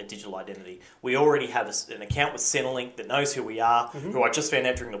have a digital identity. We already have an account with Centrelink that knows who we are, who I just found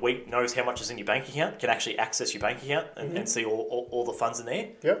out during the week knows how much is in your bank account, can actually access your bank account and see all the funds in there.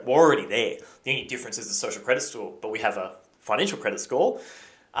 Yep. We're already there. The only difference is the social credit score, but we have a financial credit score.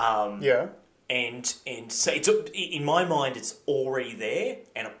 And so it's, in my mind, it's already there,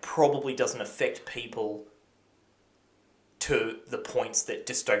 and it probably doesn't affect people to the points that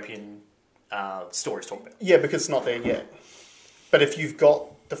dystopian stories talk about. Yeah, because it's not there yet. But if you've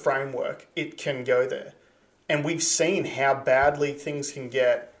got the framework, it can go there. And we've seen how badly things can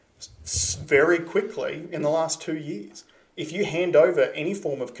get very quickly in the last 2 years. If you hand over any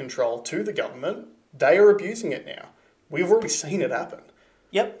form of control to the government, they are abusing it now. We've already seen it happen.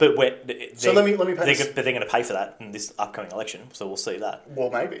 Yep, but let me pay. They're going to pay for that in this upcoming election, so we'll see that. Well,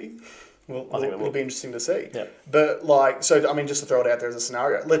 maybe. It'll be interesting to see. Yep. But just to throw it out there as a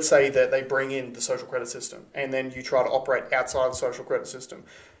scenario, let's say that they bring in the social credit system, and then you try to operate outside the social credit system,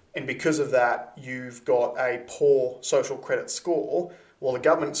 and because of that, you've got a poor social credit score. Well, the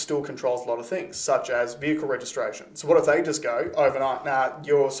government still controls a lot of things, such as vehicle registration. So what if they just go overnight? Nah,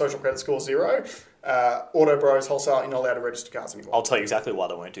 your social credit score 0. Auto Bros wholesale, you're not allowed to register cars anymore. I'll tell you exactly why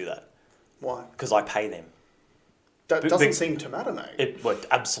they won't do that. Why? Because I pay them. That doesn't seem to matter, mate. It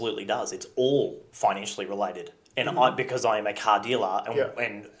absolutely does. It's all financially related. And because I am a car dealer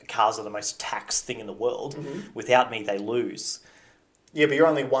and cars are the most taxed thing in the world, without me, they lose. Yeah, but you're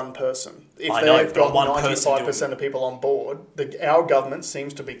only one person. If they've got 95% of people on board, our government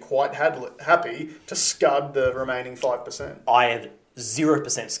seems to be quite happy to scud the remaining 5%. I am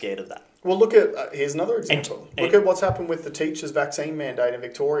 0% scared of that. Well, here's another example. Look at what's happened with the teachers' vaccine mandate in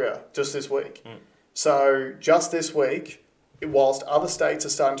Victoria just this week. So just this week, whilst other states are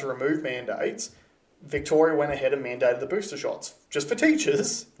starting to remove mandates, Victoria went ahead and mandated the booster shots just for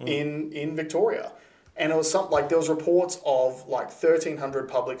teachers in Victoria. And it was there was reports of 1,300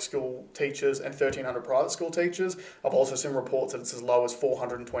 public school teachers and 1,300 private school teachers. I've also seen reports that it's as low as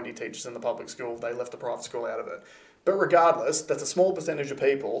 420 teachers in the public school. They left the private school out of it. But regardless, that's a small percentage of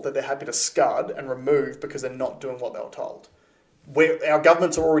people that they're happy to scud and remove because they're not doing what they were told. Our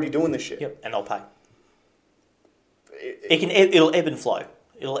governments are already doing this shit. Yep, and they'll pay. It'll ebb and flow.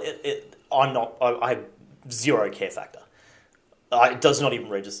 I have zero care factor. It does not even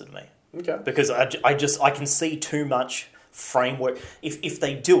register to me. Okay. Because I can see too much framework. If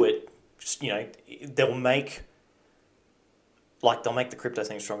they do it, they'll make the crypto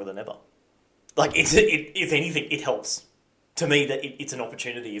thing stronger than ever. If anything, it helps. To me, that it's an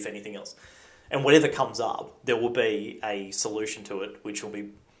opportunity, if anything else. And whatever comes up, there will be a solution to it, which will be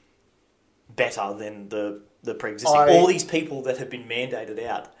better than the pre-existing. All these people that have been mandated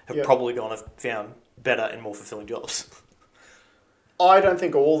out have probably gone and found better and more fulfilling jobs. I don't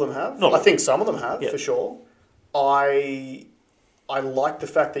think all of them have. I think some of them have, for sure. I like the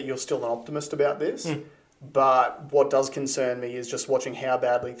fact that you're still an optimist about this, but what does concern me is just watching how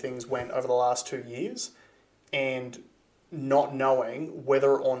badly things went over the last 2 years and not knowing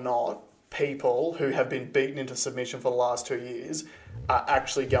whether or not people who have been beaten into submission for the last 2 years are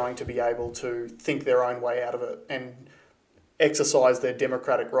actually going to be able to think their own way out of it and exercise their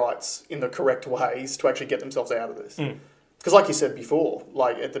democratic rights in the correct ways to actually get themselves out of this. Because like you said before,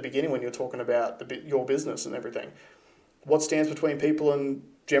 at the beginning when you're talking about your business and everything, what stands between people and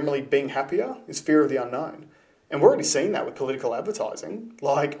generally being happier is fear of the unknown. And we're already seeing that with political advertising.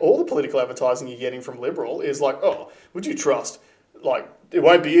 All the political advertising you're getting from Liberal is would you trust, it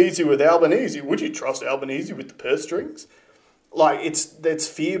won't be easy with Albanese. Would you trust Albanese with the purse strings? It's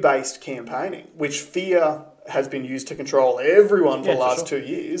fear-based campaigning, which fear has been used to control everyone for the last 2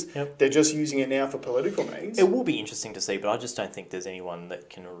 years. Yep. They're just using it now for political means. It will be interesting to see, but I just don't think there's anyone that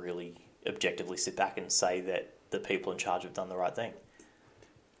can really objectively sit back and say that the people in charge have done the right thing.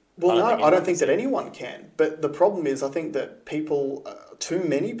 Well, I don't think that anyone can. But the problem is, I think that too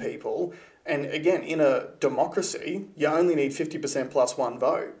many people, and again, in a democracy, you only need 50% plus one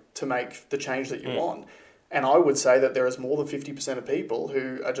vote to make the change that you want. And I would say that there is more than 50% of people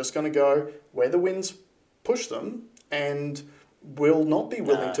who are just going to go where the winds push them and will not be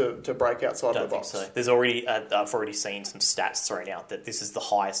willing to break outside of the box. So. There's already, I've already seen some stats thrown out that this is the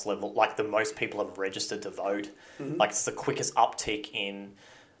highest level, the most people have registered to vote. It's the quickest uptick in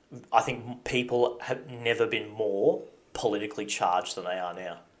I think people have never been more politically charged than they are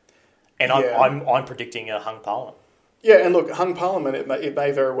now. And Yeah. I'm predicting a hung parliament. Yeah, and look, hung parliament, it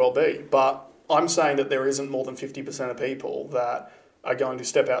may very well be, but I'm saying that there isn't more than 50% of people that are going to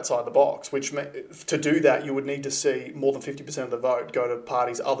step outside the box, which to do that, you would need to see more than 50% of the vote go to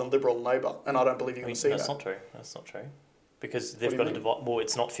parties other than Liberal and Labor, and I don't believe you're going to see That's that. not true. That's not true. Because they've What do got you to mean? divide... Well,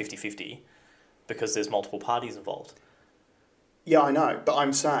 it's not 50-50 because there's multiple parties involved. Yeah, I know, but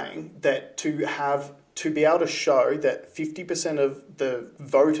I'm saying that to be able to show that 50% of the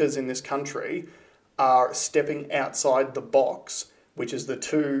voters in this country are stepping outside the box, which is the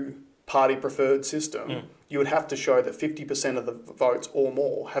two-party preferred system, you would have to show that 50% of the votes or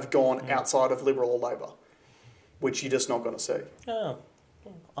more have gone outside of Liberal or Labor, which you're just not going to see. Oh.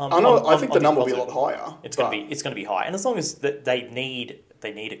 I think the number will be a lot higher. It's going to be high, and as long as they need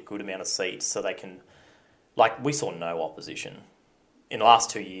a good amount of seats so they can, like, we saw no opposition in the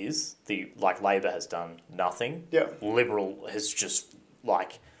last 2 years. Labor has done nothing. Yeah. Liberal has just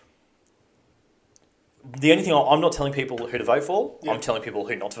the only thing I'm not telling people who to vote for. Yeah. I'm telling people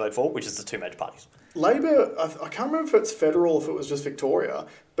who not to vote for, which is the two major parties. Labor, I can't remember if it's federal or if it was just Victoria,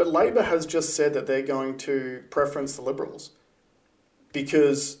 but Labor has just said that they're going to preference the Liberals.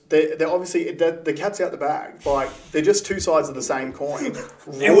 Because they're obviously, the cat's out the bag. Like, they're just two sides of the same coin.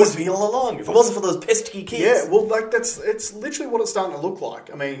 It was me all along. If it wasn't for those pesky kids. Yeah, well, it's literally what it's starting to look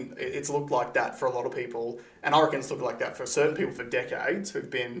like. I mean, it's looked like that for a lot of people, and I reckon it's looked like that for certain people for decades who've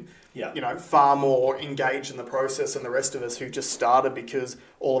been, far more engaged in the process than the rest of us who just started because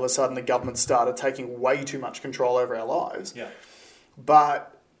all of a sudden the government started taking way too much control over our lives. Yeah. But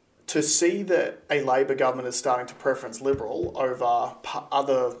to see that a Labor government is starting to preference Liberal over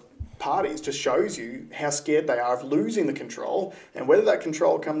other parties just shows you how scared they are of losing the control, and whether that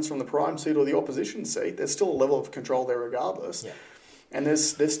control comes from the prime seat or the opposition seat, there's still a level of control there regardless. Yeah. And they're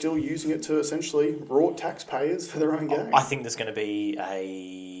still using it to essentially rort taxpayers for their own gain. I think there's going to be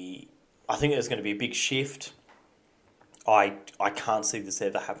a big shift. I can't see this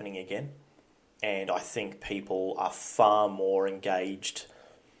ever happening again, and I think people are far more engaged.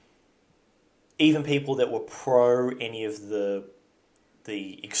 Even people that were pro any of the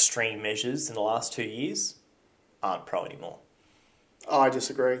extreme measures in the last 2 years aren't pro anymore. I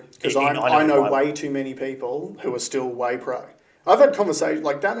disagree, because I know way too many people who are still way pro. I've had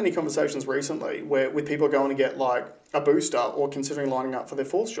many conversations recently with people going to get like a booster or considering lining up for their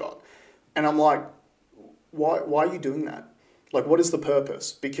fourth shot, and I'm like, why are you doing that? Like, what is the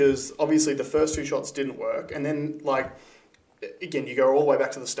purpose? Because obviously the first two shots didn't work, and then again you go all the way back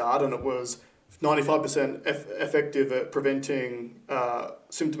to the start, and it was 95% effective at preventing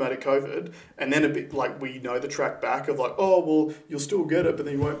symptomatic COVID, and then a bit we know the track back of you'll still get it, but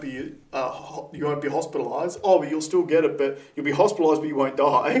then you won't be hospitalised. Oh, but you'll still get it, but you'll be hospitalised, but you won't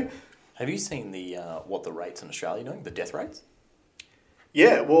die. Have you seen what the rates in Australia are doing? The death rates?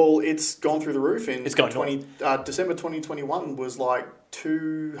 Yeah, well, it's gone through the roof. December 2021 was like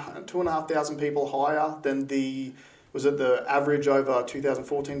 2,500 people higher than the average over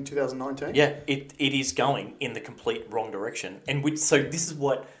 2014 to 2019? Yeah, it is going in the complete wrong direction. And so this is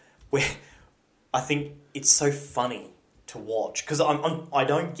where I think it's so funny to watch, because I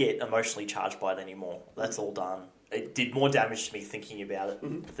don't get emotionally charged by it anymore. That's all done. It did more damage to me thinking about it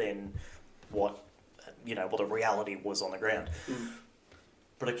than what the reality was on the ground.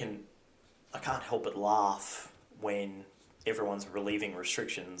 But I can't help but laugh when everyone's relieving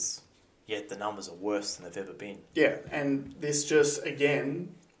restrictions, yet the numbers are worse than they've ever been. Yeah, and this just,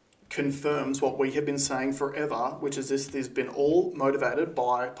 again, confirms what we have been saying forever, which is this has been all motivated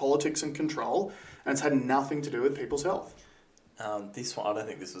by politics and control, and it's had nothing to do with people's health. This one, I don't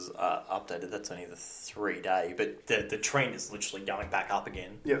think this was updated. That's only the 3 day, but the trend is literally going back up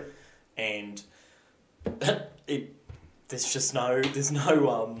again. Yeah. And there's no. This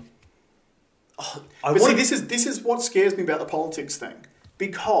is what scares me about the politics thing.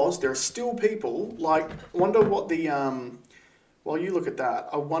 Because there are still people, I wonder what the, while you look at that,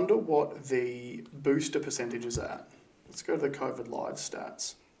 I wonder what the booster percentage is at. Let's go to the COVID Live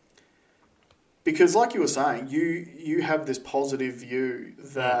stats. Because like you were saying, you have this positive view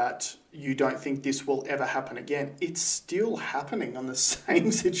that you don't think this will ever happen again. It's still happening on the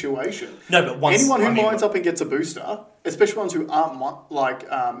same situation. No, but anyone who lines up and gets a booster, especially ones who aren't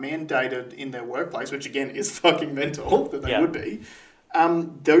mandated in their workplace, which again is fucking mental that they would be,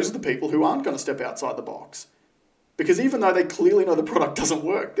 those are the people who aren't going to step outside the box. Because even though they clearly know the product doesn't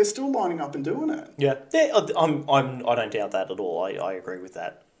work, they're still lining up and doing it. Yeah, I don't doubt that at all. I agree with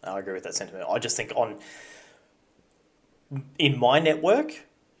that. I agree with that sentiment. I just think in my network,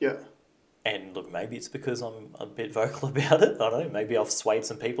 And look, maybe it's because I'm a bit vocal about it. I don't know. Maybe I've swayed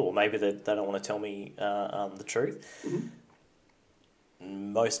some people, or maybe they don't want to tell me the truth. Mm-hmm.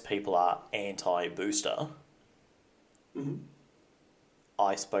 Most people are anti-booster. Mm-hmm.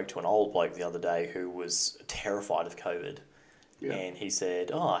 I spoke to an old bloke the other day who was terrified of COVID. Yeah. And he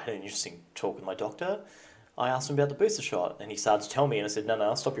said, I had an interesting talk with my doctor. I asked him about the booster shot, and he started to tell me, and I said, no,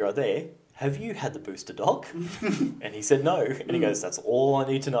 I'll stop you right there. Have you had the booster, doc? And he said no. And he goes, that's all I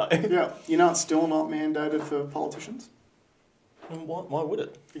need to know. Yeah. You know, it's still not mandated for politicians. And why would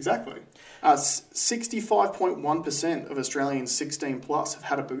it? Exactly. 65.1% of Australians 16 plus have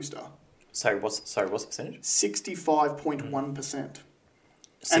had a booster. What's the percentage? 65.1%.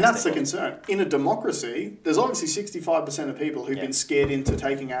 And that's the concern. In a democracy, there's obviously 65% of people who've been scared into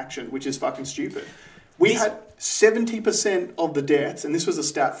taking action, which is fucking stupid. We had 70% of the deaths, and this was a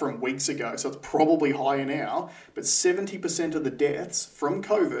stat from weeks ago, so it's probably higher now, but 70% of the deaths from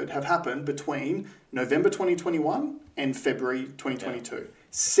COVID have happened between November 2021 and February 2022. Yeah.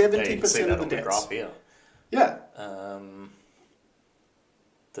 70% of the deaths. Graph here. Yeah.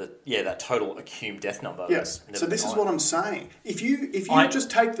 That total accumulated death number. Yes. So this is what I'm saying. If you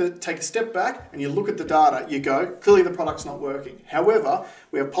just take a step back and you look at the data, you go, clearly the product's not working. However,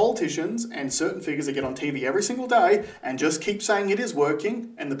 we have politicians and certain figures that get on TV every single day and just keep saying it is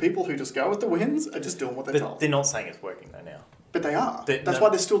working, and the people who just go with the wins are just doing what they're told. They're not saying it's working though now. But they are. That's why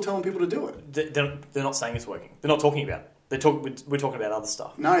they're still telling people to do it. They're not saying it's working. They're not talking about it. We're talking about other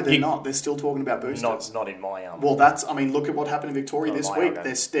stuff. No, they're not. They're still talking about boosters. Not in my Well, look at what happened in Victoria this week.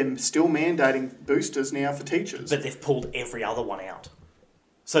 They're still mandating boosters now for teachers. But they've pulled every other one out.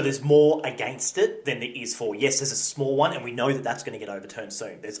 So there's more against it than there is for. Yes, there's a small one, and we know that that's going to get overturned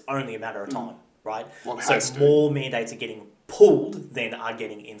soon. There's only a matter of time, right? Well, more mandates are getting pulled than are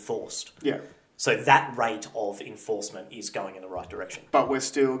getting enforced. Yeah. So that rate of enforcement is going in the right direction. But we're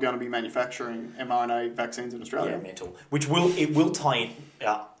still going to be manufacturing mRNA vaccines in Australia. Yeah, mental. Which will tie in.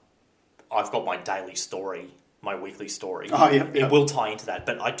 I've got my daily story, my weekly story. Oh, yeah. It will tie into that.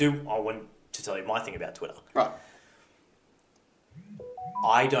 But I want to tell you my thing about Twitter. Right.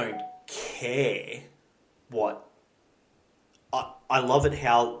 I don't care what... I love it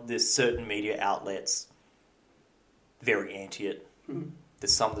how there's certain media outlets very anti it. Mm-hmm.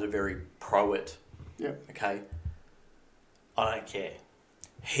 There's some that are very pro it. Yeah. Okay? I don't care.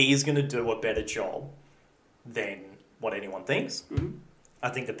 He's going to do a better job than what anyone thinks. Mm-hmm. I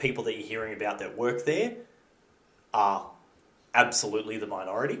think the people that you're hearing about that work there are absolutely the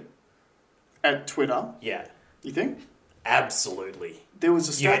minority. At Twitter? Yeah. You think? Absolutely. There was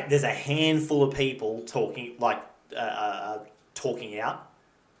a stat... There's a handful of people talking out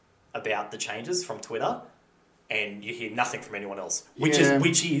about the changes from Twitter, and you hear nothing from anyone else, which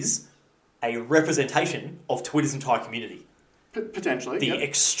is a representation of Twitter's entire community. Potentially, the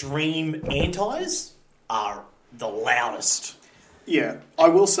extreme antis are the loudest. Yeah, I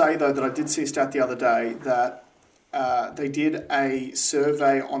will say though that I did see a stat the other day that they did a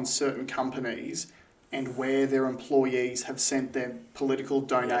survey on certain companies and where their employees have sent their political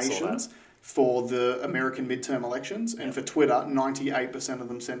donations for the American midterm elections, and for Twitter, 98% of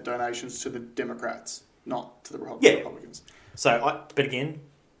them sent donations to the Democrats. Not to the Republicans. So, but again,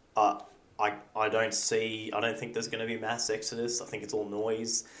 I don't think there's going to be mass exodus. I think it's all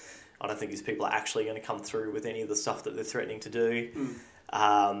noise. I don't think these people are actually going to come through with any of the stuff that they're threatening to do.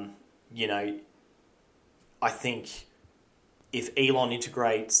 I think if Elon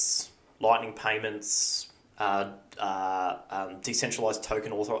integrates Lightning payments, decentralized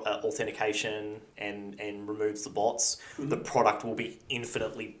token authentication and removes the bots, the product will be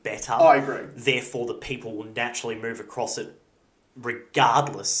infinitely better. I agree. Therefore, the people will naturally move across it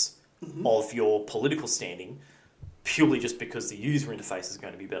regardless of your political standing, purely just because the user interface is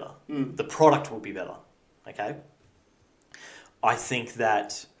going to be better. The product will be better. Okay? I think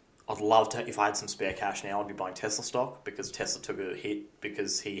that I'd love to, if I had some spare cash now, I'd be buying Tesla stock, because Tesla took a hit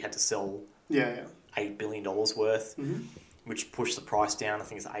because he had to sell $8 billion worth, which pushed the price down. I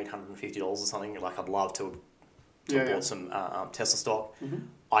think it's $850 or something. Like, I'd love to have bought some Tesla stock.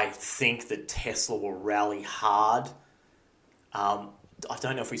 I think that Tesla will rally hard. I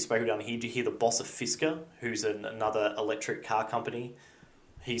don't know if we spoke about it here. Did you hear the boss of Fisker, who's another electric car company?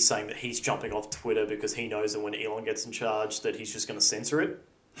 He's saying that he's jumping off Twitter because he knows that when Elon gets in charge that he's just going to censor it.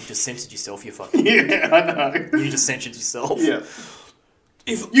 You just censored yourself, you fucking... Yeah, I know. You just censored yourself. Yeah.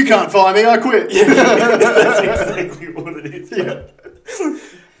 If you can't fire me, I quit. Yeah, that's exactly what it is. Yeah.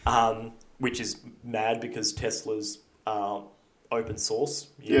 Which is mad because Tesla's open source.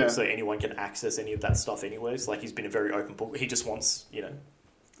 So anyone can access any of that stuff anyways. Like, he's been a very open book. He just wants,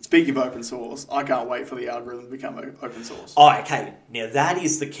 Speaking of open source, I can't wait for the algorithm to become open source. Oh, okay. Now, that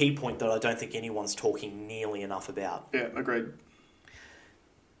is the key point that I don't think anyone's talking nearly enough about. Yeah, agreed.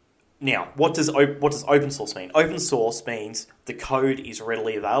 Now, what does open source mean? Open source means the code is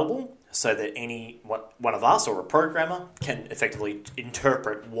readily available so that one of us or a programmer can effectively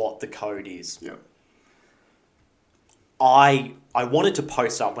interpret what the code is. Yeah. I wanted to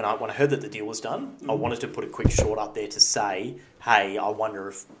post up when I heard that the deal was done. I wanted to put a quick short up there to say, hey, I wonder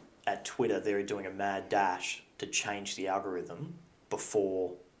if at Twitter they're doing a mad dash to change the algorithm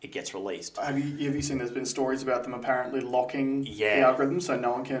before it gets released. Have you seen there's been stories about them apparently locking the algorithm so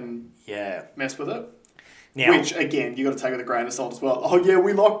no one can mess with it? Now, which, again, you got to take with a grain of salt as well. Oh, yeah,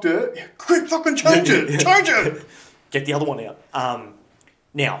 we locked it. Yeah, quick, fucking change it. Change it. Get the other one out.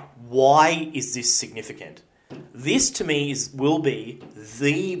 Now, why is this significant? This, to me, will be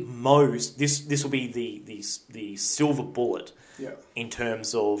the most... This will be the silver bullet in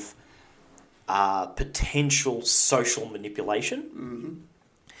terms of potential social manipulation. Mm-hmm.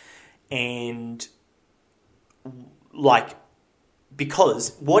 And,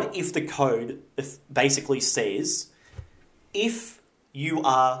 because what if the code basically says, if you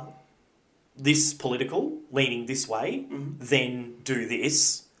are this political, leaning this way, then do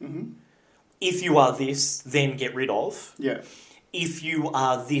this. Mm-hmm. If you are this, then get rid of. Yeah. If you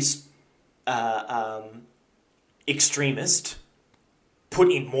are this extremist, put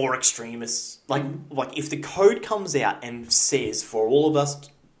in more extremists. Like if the code comes out and says for all of us,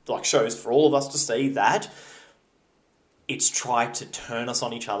 shows for all of us to see that it's tried to turn us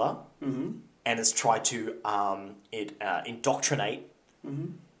on each other, and it's tried to indoctrinate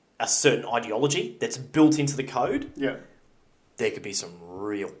a certain ideology that's built into the code. Yeah. There could be some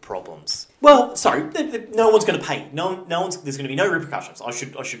real problems. Well, sorry, no one's going to pay. No one's. There's going to be no repercussions. I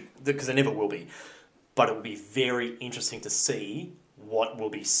should, because there never will be. But it will be very interesting to see what will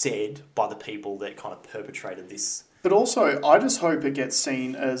be said by the people that kind of perpetrated this. But also, I just hope it gets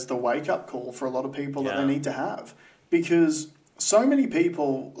seen as the wake-up call for a lot of people that they need to have. Because so many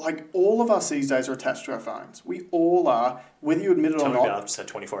people, all of us these days are attached to our phones. We all are, whether you admit it or not. I've just had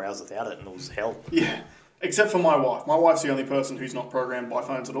 24 hours without it and it was hell. Yeah, except for my wife. My wife's the only person who's not programmed by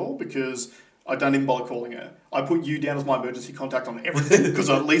phones at all because I don't even bother calling her. I put you down as my emergency contact on everything because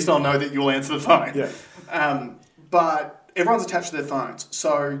at least I'll know that you'll answer the phone. Yeah. But everyone's attached to their phones.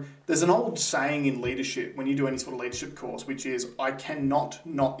 So there's an old saying in leadership when you do any sort of leadership course, which is, I cannot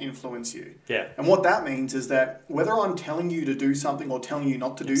not influence you. Yeah. And what that means is that whether I'm telling you to do something or telling you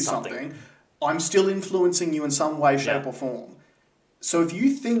not to do something, I'm still influencing you in some way, shape or form. So if you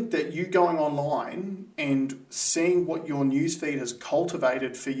think that you going online and seeing what your newsfeed has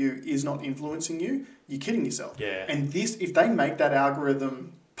cultivated for you is not influencing you, you're kidding yourself. Yeah. And if they make that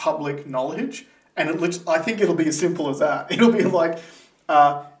algorithm public knowledge, and I think it'll be as simple as that. It'll be like,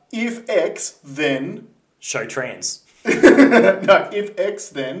 if X, then... Show trans. No, if X,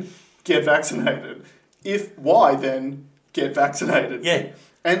 then get vaccinated. If Y, then get vaccinated. Yeah.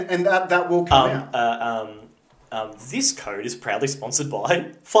 And that will come out. This code is proudly sponsored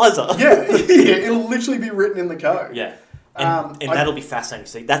by Pfizer. Yeah, it'll literally be written in the code. Yeah. And that'll be fascinating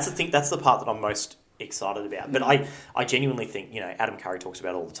to see. That's the part that I'm most excited about. But I genuinely think, Adam Curry talks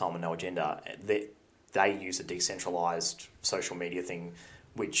about all the time on No Agenda, that they use a decentralized social media thing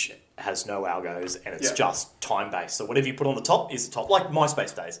which has no algos and it's just time-based. So whatever you put on the top is the top, like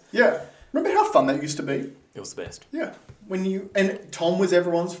MySpace days. Yeah. Remember how fun that used to be? It was the best. Yeah. And Tom was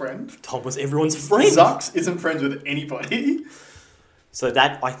everyone's friend. Tom was everyone's friend. Zucks isn't friends with anybody. So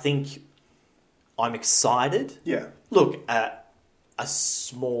that, I think, I'm excited. Yeah. Look, a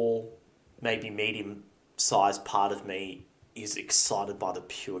small, maybe medium-sized part of me is excited by the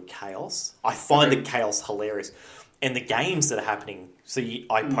pure chaos. I find the chaos hilarious. And the games that are happening,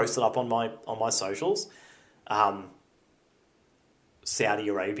 I posted up on my socials, Saudi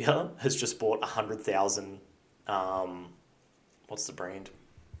Arabia has just bought 100,000, what's the brand?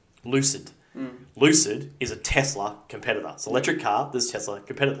 Lucid. Lucid is a Tesla competitor. It's an electric car, there's a Tesla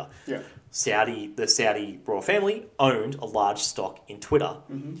competitor. Yeah. The Saudi royal family owned a large stock in Twitter.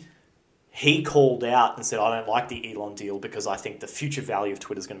 Mm-hmm. He called out and said, I don't like the Elon deal because I think the future value of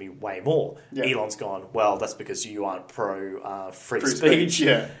Twitter is going to be way more. Yeah. Elon's gone, well, that's because you aren't pro free speech.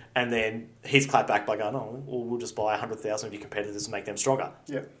 Yeah. And then he's clapped back by going, well, we'll just buy 100,000 of your competitors and make them stronger.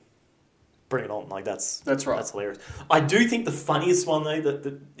 Yeah. Bring it on. That's right. That's hilarious. I do think the funniest one,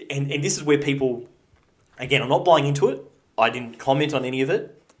 though, and this is where people, again, I'm not buying into it. I didn't comment on any of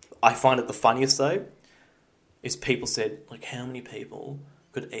it. I find it the funniest, though, is people said, how many people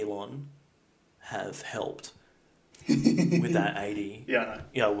could Elon have helped with that 80, Yeah,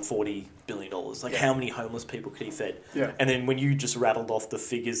 I know. $40 billion. Like, how many homeless people could he fed? Yeah. And then when you just rattled off the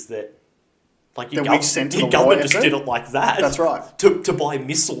figures that, like, That we've sent to your the government war just effort? did it like that. That's right. To buy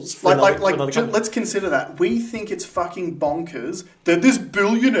missiles for another country. Let's consider that. We think it's fucking bonkers that this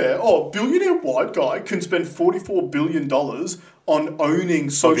billionaire white guy can spend $44 billion on owning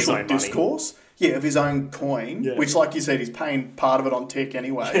social own discourse. Yeah, of his own coin, which, like you said, he's paying part of it on tech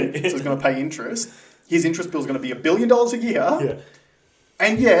anyway, so he's going to pay interest. His interest bill is going to be $1 billion a year. Yeah.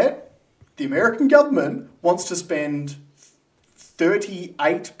 And yet, the American government wants to spend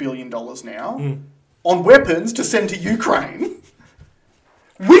 $38 billion now on weapons to send to Ukraine.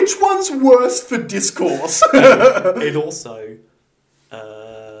 Which one's worse for discourse? And also,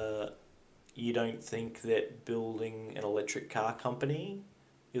 you don't think that building an electric car company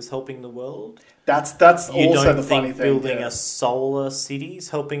is helping the world? That's You also don't the funny think thing. building a solar city is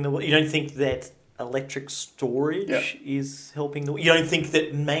helping the world? You don't think that electric storage is helping the world? You don't think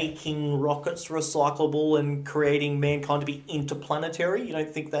that making rockets recyclable and creating mankind to be interplanetary, you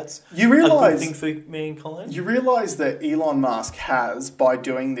don't think that's a good thing for mankind? You realise that Elon Musk has, by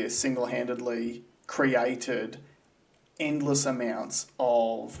doing this, single-handedly created endless amounts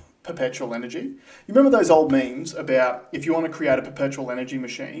of perpetual energy. You remember those old memes about if you want to create a perpetual energy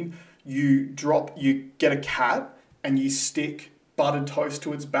machine, you get a cat and you stick buttered toast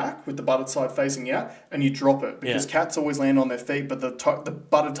to its back with the buttered side facing out, and you drop it because cats always land on their feet, but the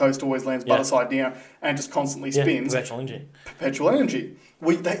buttered toast always lands butter side down and just constantly spins. Perpetual energy.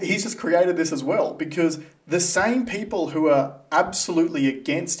 He's just created this as well because the same people who are absolutely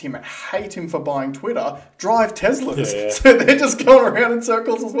against him and hate him for buying Twitter drive Teslas. So they're just going around in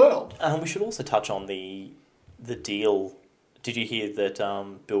circles as well. We should also touch on the deal. Did you hear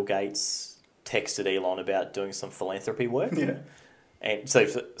that Bill Gates texted Elon about doing some philanthropy work? Yeah. And so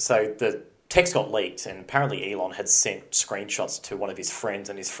the text got leaked, and apparently Elon had sent screenshots to one of his friends,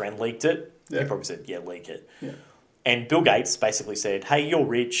 and his friend leaked it. Yeah. He probably said, leak it. Yeah. And Bill Gates basically said, hey, you're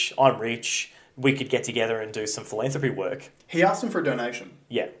rich, I'm rich, we could get together and do some philanthropy work. He asked him for a donation.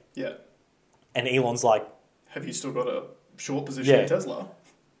 Yeah. Yeah. And Elon's like... Have you still got a short position in Tesla?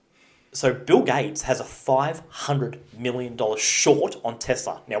 So Bill Gates has a $500 million short on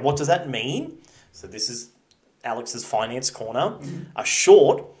Tesla. Now, what does that mean? So this is Alex's finance corner. Mm-hmm. A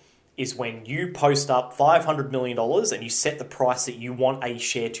short is when you post up $500 million and you set the price that you want a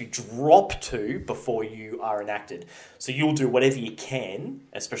share to drop to before you are enacted. So you'll do whatever you can,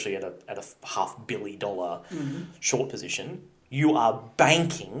 especially at a $500 million short position. You are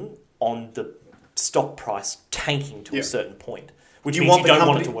banking on the stock price tanking to a certain point, which means you don't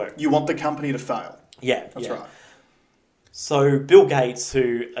want it to work. You want the company to fail. Yeah, that's right. So Bill Gates,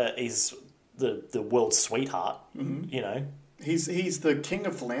 who is the world's sweetheart, you know. He's the king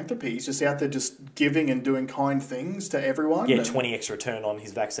of philanthropy. He's just out there just giving and doing kind things to everyone. Yeah, 20x return on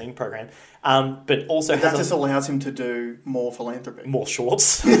his vaccine program. But also that just allows him to do more philanthropy. More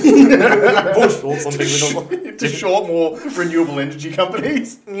shorts. More shorts on people. To short more renewable energy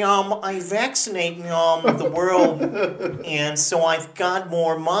companies. I vaccinate the world, and so I've got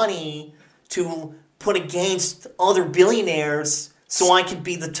more money to put against other billionaires so I could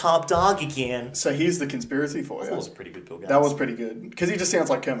be the top dog again. So here's the conspiracy for you. That was pretty good, Bill Gates. That was pretty good. Because he just sounds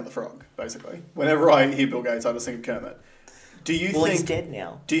like Kermit the Frog, basically. Whenever I hear Bill Gates, I just think of Kermit. He's dead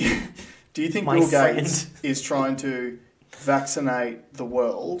now. Do you think Bill Gates is trying to vaccinate the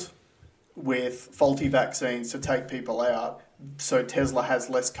world with faulty vaccines to take people out, so Tesla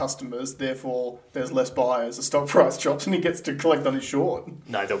has less customers, therefore there's less buyers, the stock price drops, and he gets to collect on his short?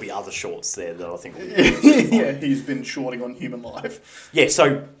 No, there'll be other shorts there that I think will be yeah, he's been shorting on human life. Yeah,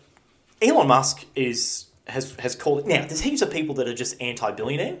 so Elon Musk has called it. Now, there's heaps of people that are just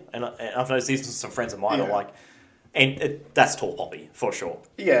anti-billionaire, and I've noticed these from some friends of mine are like, and that's tall poppy, for sure.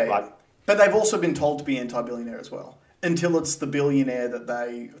 Yeah, right? But they've also been told to be anti-billionaire as well, until it's the billionaire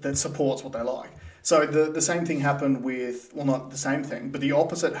that supports what they like. So the same thing happened with, well, not the same thing, but the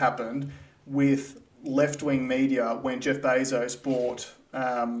opposite happened with left-wing media when Jeff Bezos bought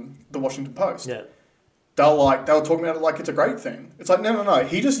the Washington Post. Yeah. They were talking about it like it's a great thing. It's like, no.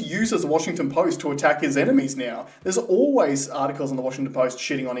 He just uses the Washington Post to attack his enemies now. There's always articles in the Washington Post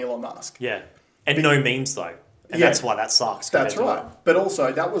shitting on Elon Musk. Yeah. And no memes, though. And that's why that sucks. That's right. But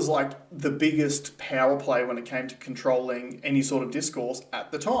also, that was like the biggest power play when it came to controlling any sort of discourse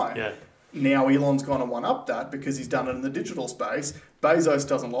at the time. Yeah. Now Elon's gone and one-up that because he's done it in the digital space. Bezos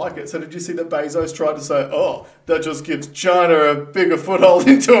doesn't like it. So did you see that Bezos tried to say, that just gives China a bigger foothold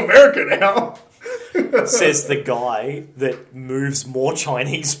into America now? Says the guy that moves more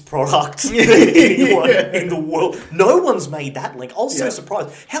Chinese product than anyone in the world. No one's made that link. I was so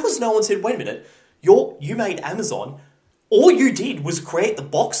surprised. How has no one said, wait a minute, You made Amazon. All you did was create the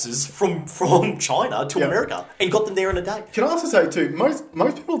boxes from China to America and got them there in a day. Can I also say too, most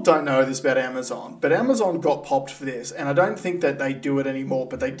people don't know this about Amazon, but Amazon got popped for this, and I don't think that they do it anymore,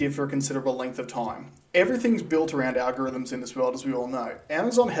 but they did for a considerable length of time. Everything's built around algorithms in this world, as we all know.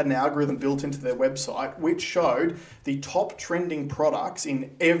 Amazon had an algorithm built into their website which showed the top trending products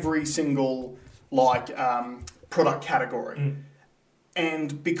in every single product category. Mm.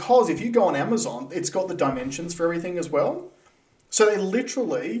 And because if you go on Amazon, it's got the dimensions for everything as well. So they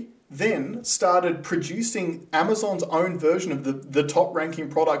literally then started producing Amazon's own version of the top ranking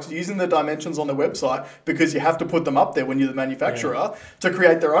products using the dimensions on their website, because you have to put them up there when you're the manufacturer to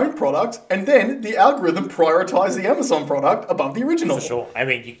create their own products. And then the algorithm prioritized the Amazon product above the original. For sure. I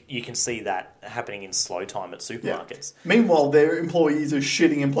mean, you can see that happening in slow time at supermarkets. Yeah. Meanwhile, their employees are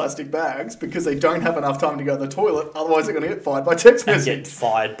shitting in plastic bags because they don't have enough time to go to the toilet. Otherwise, they're going to get fired by text message. And get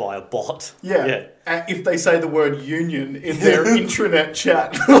fired by a bot. Yeah. If they say the word union in their intranet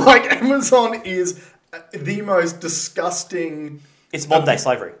chat. Like, Amazon is the most disgusting... It's modern-day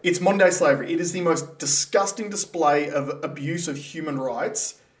slavery. It's modern-day slavery. It is the most disgusting display of abuse of human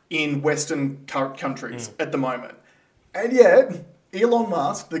rights in Western countries at the moment. And yet, Elon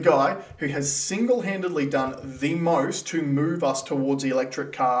Musk, the guy who has single-handedly done the most to move us towards the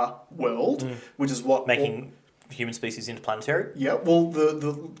electric car world, which is what... Making human species interplanetary? Yeah, well,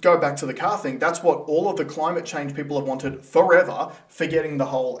 the go back to the car thing, that's what all of the climate change people have wanted forever, forgetting the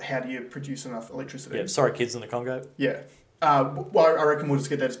whole, how do you produce enough electricity? Yeah, sorry, kids in the Congo. Yeah. Well, I reckon we'll just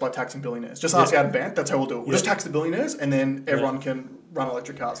get that just by taxing billionaires. Just ask Adam Bant, that's how we'll do it. We'll just tax the billionaires, and then everyone can run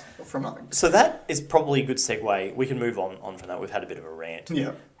electric cars from nothing. So that is probably a good segue. We can move on from that. We've had a bit of a rant.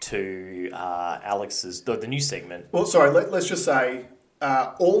 Yeah. To Alex's, the new segment. Well, sorry, let's just say...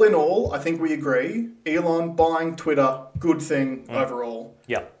 all in all, I think we agree. Elon buying Twitter, good thing overall.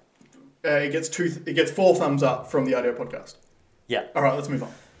 Yeah. It gets 4 thumbs up from the audio podcast. Yeah. All right, let's move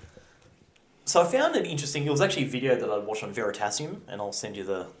on. So I found it interesting. It was actually a video that I watched on Veritasium, and I'll send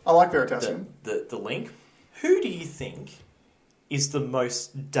you I like Veritasium. The link. Who do you think is the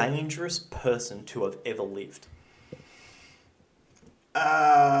most dangerous person to have ever lived?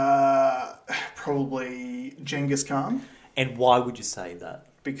 Probably Genghis Khan. And why would you say that?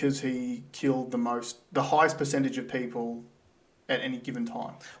 Because he killed the highest percentage of people at any given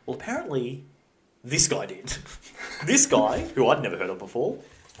time. Well, apparently, this guy did. This guy, who I'd never heard of before,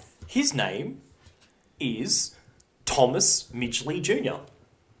 his name is Thomas Midgley Jr.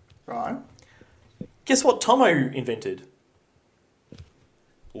 Right. Guess what Tomo invented?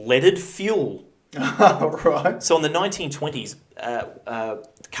 Leaded fuel. Right. So in the 1920s,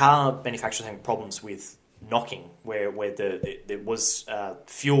 car manufacturers had problems with knocking, where there was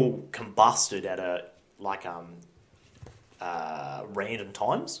fuel combusted at random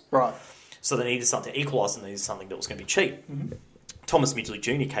times. Right. So they needed something to equalise, and they needed something that was going to be cheap. Mm-hmm. Thomas Midgley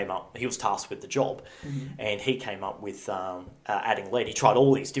Jr. came up. He was tasked with the job, and he came up with adding lead. He tried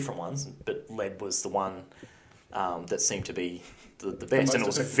all these different ones, but lead was the one that seemed to be the best, and it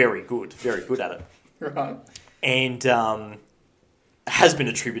was very good at it. Right. And has been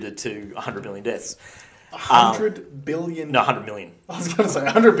attributed to 100 million deaths. 100 billion? No, 100 million. I was going to say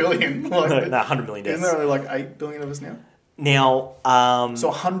 100 billion. No, 100 million deaths. Isn't there only like 8 billion of us now? Now... so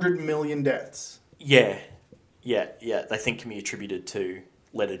 100 million deaths? Yeah. They think can be attributed to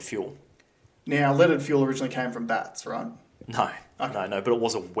leaded fuel. Now, leaded fuel originally came from bats, right? No, but it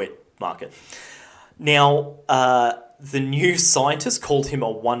was a wet market. Now, the New Scientist called him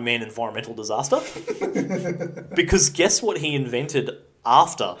a one-man environmental disaster. Because guess what he invented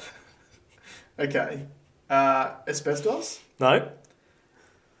after? Okay. Asbestos? No.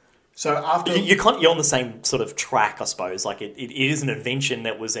 So after... You're on the same sort of track, I suppose. Like, it is an invention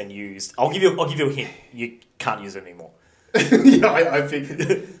that was then used. I'll give you a hint. You can't use it anymore. Yeah, I figured.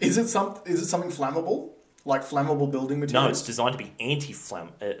 Is it something flammable? Like flammable building materials? No, it's designed to be It's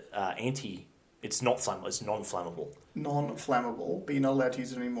not flammable. It's non-flammable. Non-flammable, but you're not allowed to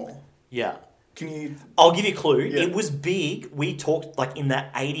use it anymore. Yeah. Can you... I'll give you a clue. Yeah. It was big. We talked like in the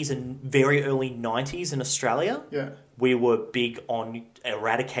 80s and very early 90s in Australia. Yeah. We were big on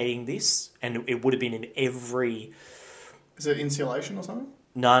eradicating this, and it would have been in every... Is it insulation or something?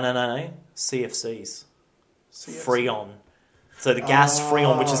 No. CFCs. Freon. So the gas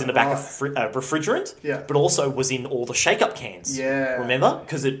Freon, which is in the back of refrigerant, but also was in all the shake-up cans. Yeah. Remember?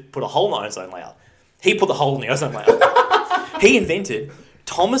 Because it put a hole in the ozone layer. He put the hole in the ozone layer. He invented...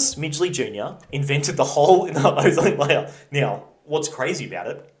 Thomas Midgley Jr. invented the hole in the ozone layer. Now, what's crazy about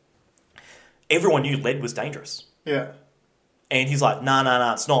it, everyone knew lead was dangerous. Yeah. And he's like,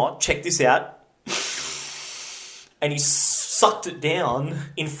 nah, it's not. Check this out. And he sucked it down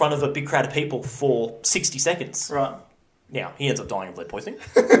in front of a big crowd of people for 60 seconds. Right. Now, he ends up dying of lead poisoning.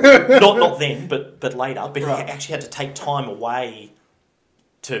 not then, but later. But Right. he actually had to take time away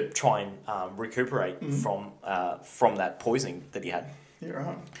to try and recuperate from that poisoning that he had. You're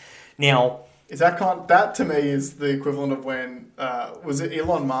right. Now, Is that to me is the equivalent of when was it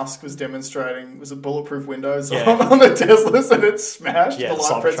Elon Musk was demonstrating, was it bulletproof windows on the Teslas and it smashed the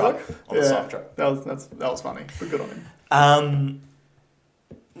light pressure on the Cybertruck. That was funny, but good on him.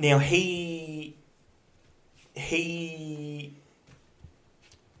 Now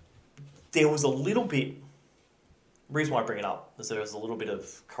there was a little bit. The reason why I bring it up is there was a little bit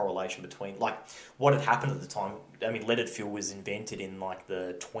of correlation between like what had happened at the time. I mean, leaded fuel was invented in like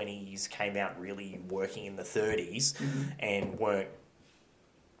the 20s, came out really working in the 30s, and weren't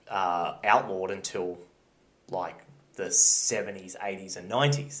outlawed until like the 70s, 80s, and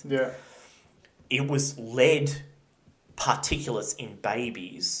 90s. Yeah. It was lead particulates in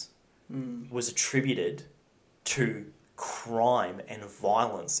babies was attributed to crime and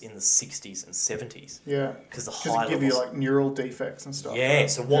violence in the 60s and 70s. Yeah. Because the Because high it give you like neural defects and stuff. Yeah,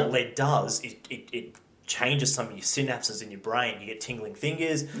 so what lead does, it changes some of your synapses in your brain. You get tingling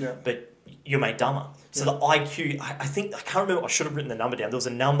fingers, but you're made dumber. So the IQ, I think, I can't remember, I should have written the number down. There was a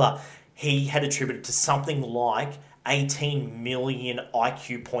number he had attributed to something like 18 million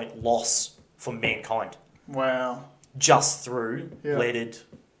IQ point loss for mankind. Wow. Just through leaded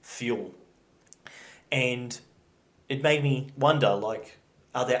fuel. And it made me wonder, like,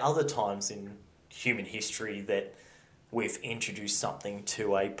 are there other times in human history that we've introduced something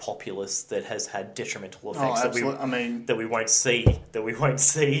to a populace that has had detrimental effects that we won't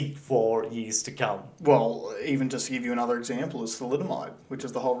see for years to come? Well, even just to give you another example is thalidomide, which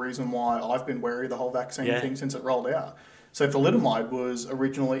is the whole reason why I've been wary of the whole vaccine thing since it rolled out. So thalidomide was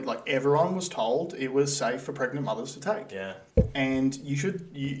originally, like, everyone was told it was safe for pregnant mothers to take. Yeah. And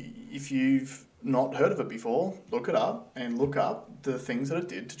if you've not heard of it before, look it up and look up the things that it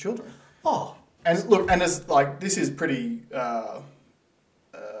did to children. Oh. And look, and as like this is pretty,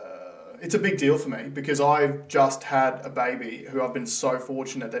 it's a big deal for me because I've just had a baby who I've been so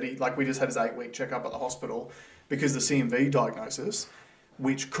fortunate that we just had his 8-week checkup at the hospital because the CMV diagnosis,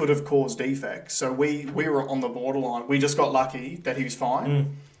 which could have caused defects. So we were on the borderline. We just got lucky that he was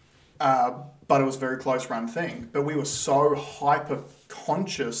fine, but it was a very close run thing. But we were so hyper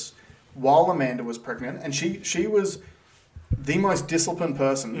conscious while Amanda was pregnant, and she was the most disciplined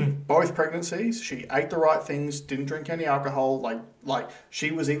person. Both pregnancies, she ate the right things, didn't drink any alcohol. Like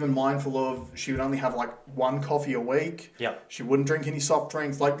she was even mindful of she would only have like one coffee a week. Yeah, she wouldn't drink any soft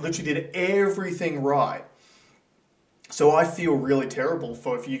drinks. Like literally did everything right. So I feel really terrible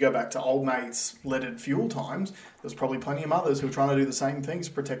for if you go back to old mates' leaded fuel times. There's probably plenty of mothers who are trying to do the same things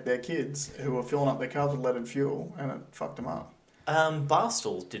to protect their kids who are filling up their cars with leaded fuel, and it fucked them up.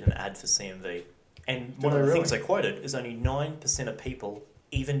 Barstool did an ad for CMV, and one of the things they quoted is only 9% of people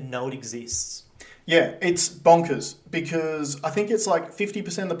even know it exists. Yeah, it's bonkers because I think it's like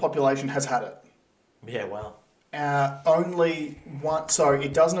 50% of the population has had it. Yeah, wow. Only one, so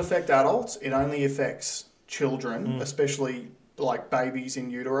it doesn't affect adults, it only affects children, especially like babies in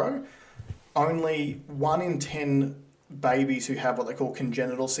utero. Only 1 in 10 babies who have what they call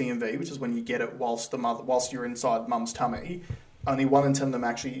congenital CMV, which is when you get it whilst you're inside mum's tummy, only 1 in 10 of them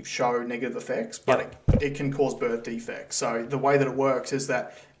actually show negative effects, but it can cause birth defects. So the way that it works is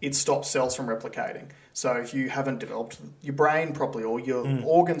that it stops cells from replicating. So if you haven't developed your brain properly or your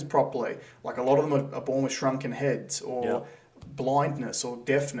organs properly, like a lot of them are born with shrunken heads or blindness or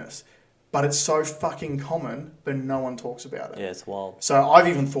deafness. But it's so fucking common, but no one talks about it. Yeah, it's wild. So I've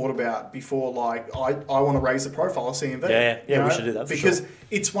even thought about before, like, I want to raise the profile of CMV. Yeah, we should do that for because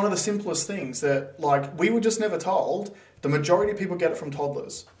it's one of the simplest things that, like, we were just never told. The majority of people get it from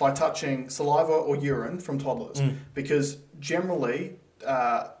toddlers by touching saliva or urine from toddlers. Because generally,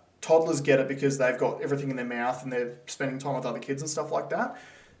 toddlers get it because they've got everything in their mouth and they're spending time with other kids and stuff like that.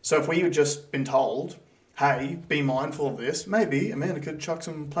 So if we had just been told, hey, be mindful of this, maybe Amanda could chuck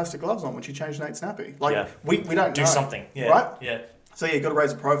some plastic gloves on when she changed Nate's nappy. Like, we don't know. Do something. Yeah. Right? Yeah. So you've got to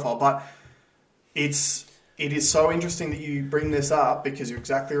raise a profile. But it is so interesting that you bring this up because you're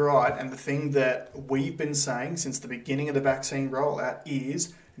exactly right. And the thing that we've been saying since the beginning of the vaccine rollout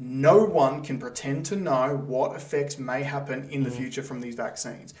is no one can pretend to know what effects may happen in the future from these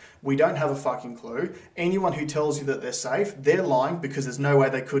vaccines. We don't have a fucking clue. Anyone who tells you that they're safe, they're lying because there's no way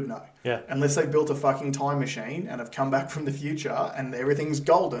they could know. Yeah. Unless they built a fucking time machine and have come back from the future and everything's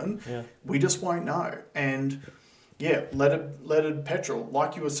golden, we just won't know. And yeah, leaded petrol,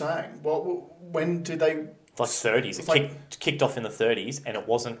 like you were saying. When did they... Like 30s. It kicked off in the 30s, and it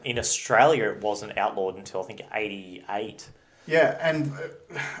wasn't... In Australia, it wasn't outlawed until, I think, 88. Yeah, and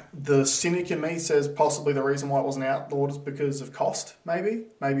the cynic in me says possibly the reason why it wasn't outlawed is because of cost, maybe?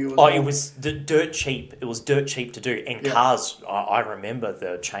 Maybe it was... Oh, it was dirt cheap. It was dirt cheap to do. And Yeah. cars, I remember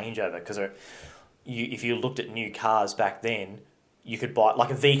the changeover, because if you looked at new cars back then, you could buy, like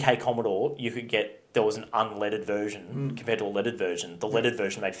a VK Commodore, you could get, there was an unleaded version compared to a leaded version. The leaded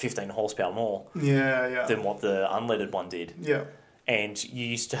version made 15 horsepower more than what the unleaded one did. Yeah. And you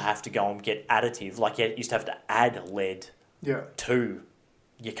used to have to go and get additive, like you used to have to add lead to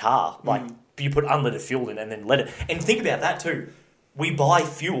your car. Like, you put unleaded fuel in and then leaded. And think about that too. We buy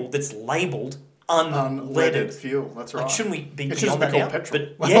fuel that's labelled unleaded fuel. That's right. Like, shouldn't we be it should beyond just be that called now? petrol.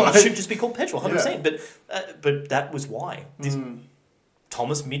 But yeah, it should just be called petrol, 100%. But that was why this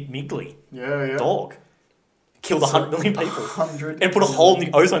Thomas Migley dog killed 100 million people and put a hole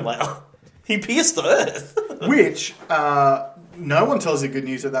in the ozone layer. He pierced the Earth. Which no one tells you good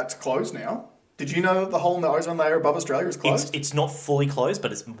news that that's closed now. Did you know that the hole in the ozone layer above Australia is closed? It's not fully closed,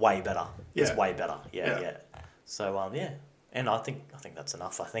 but it's way better. Yeah. It's way better. Yeah. So and I think that's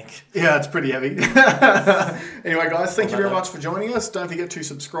enough. I think. Yeah, it's pretty heavy. Anyway, guys, thank you very much for joining us. Don't forget to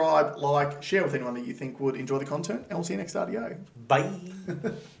subscribe, like, share with anyone that you think would enjoy the content, and we'll see you next audio. Bye.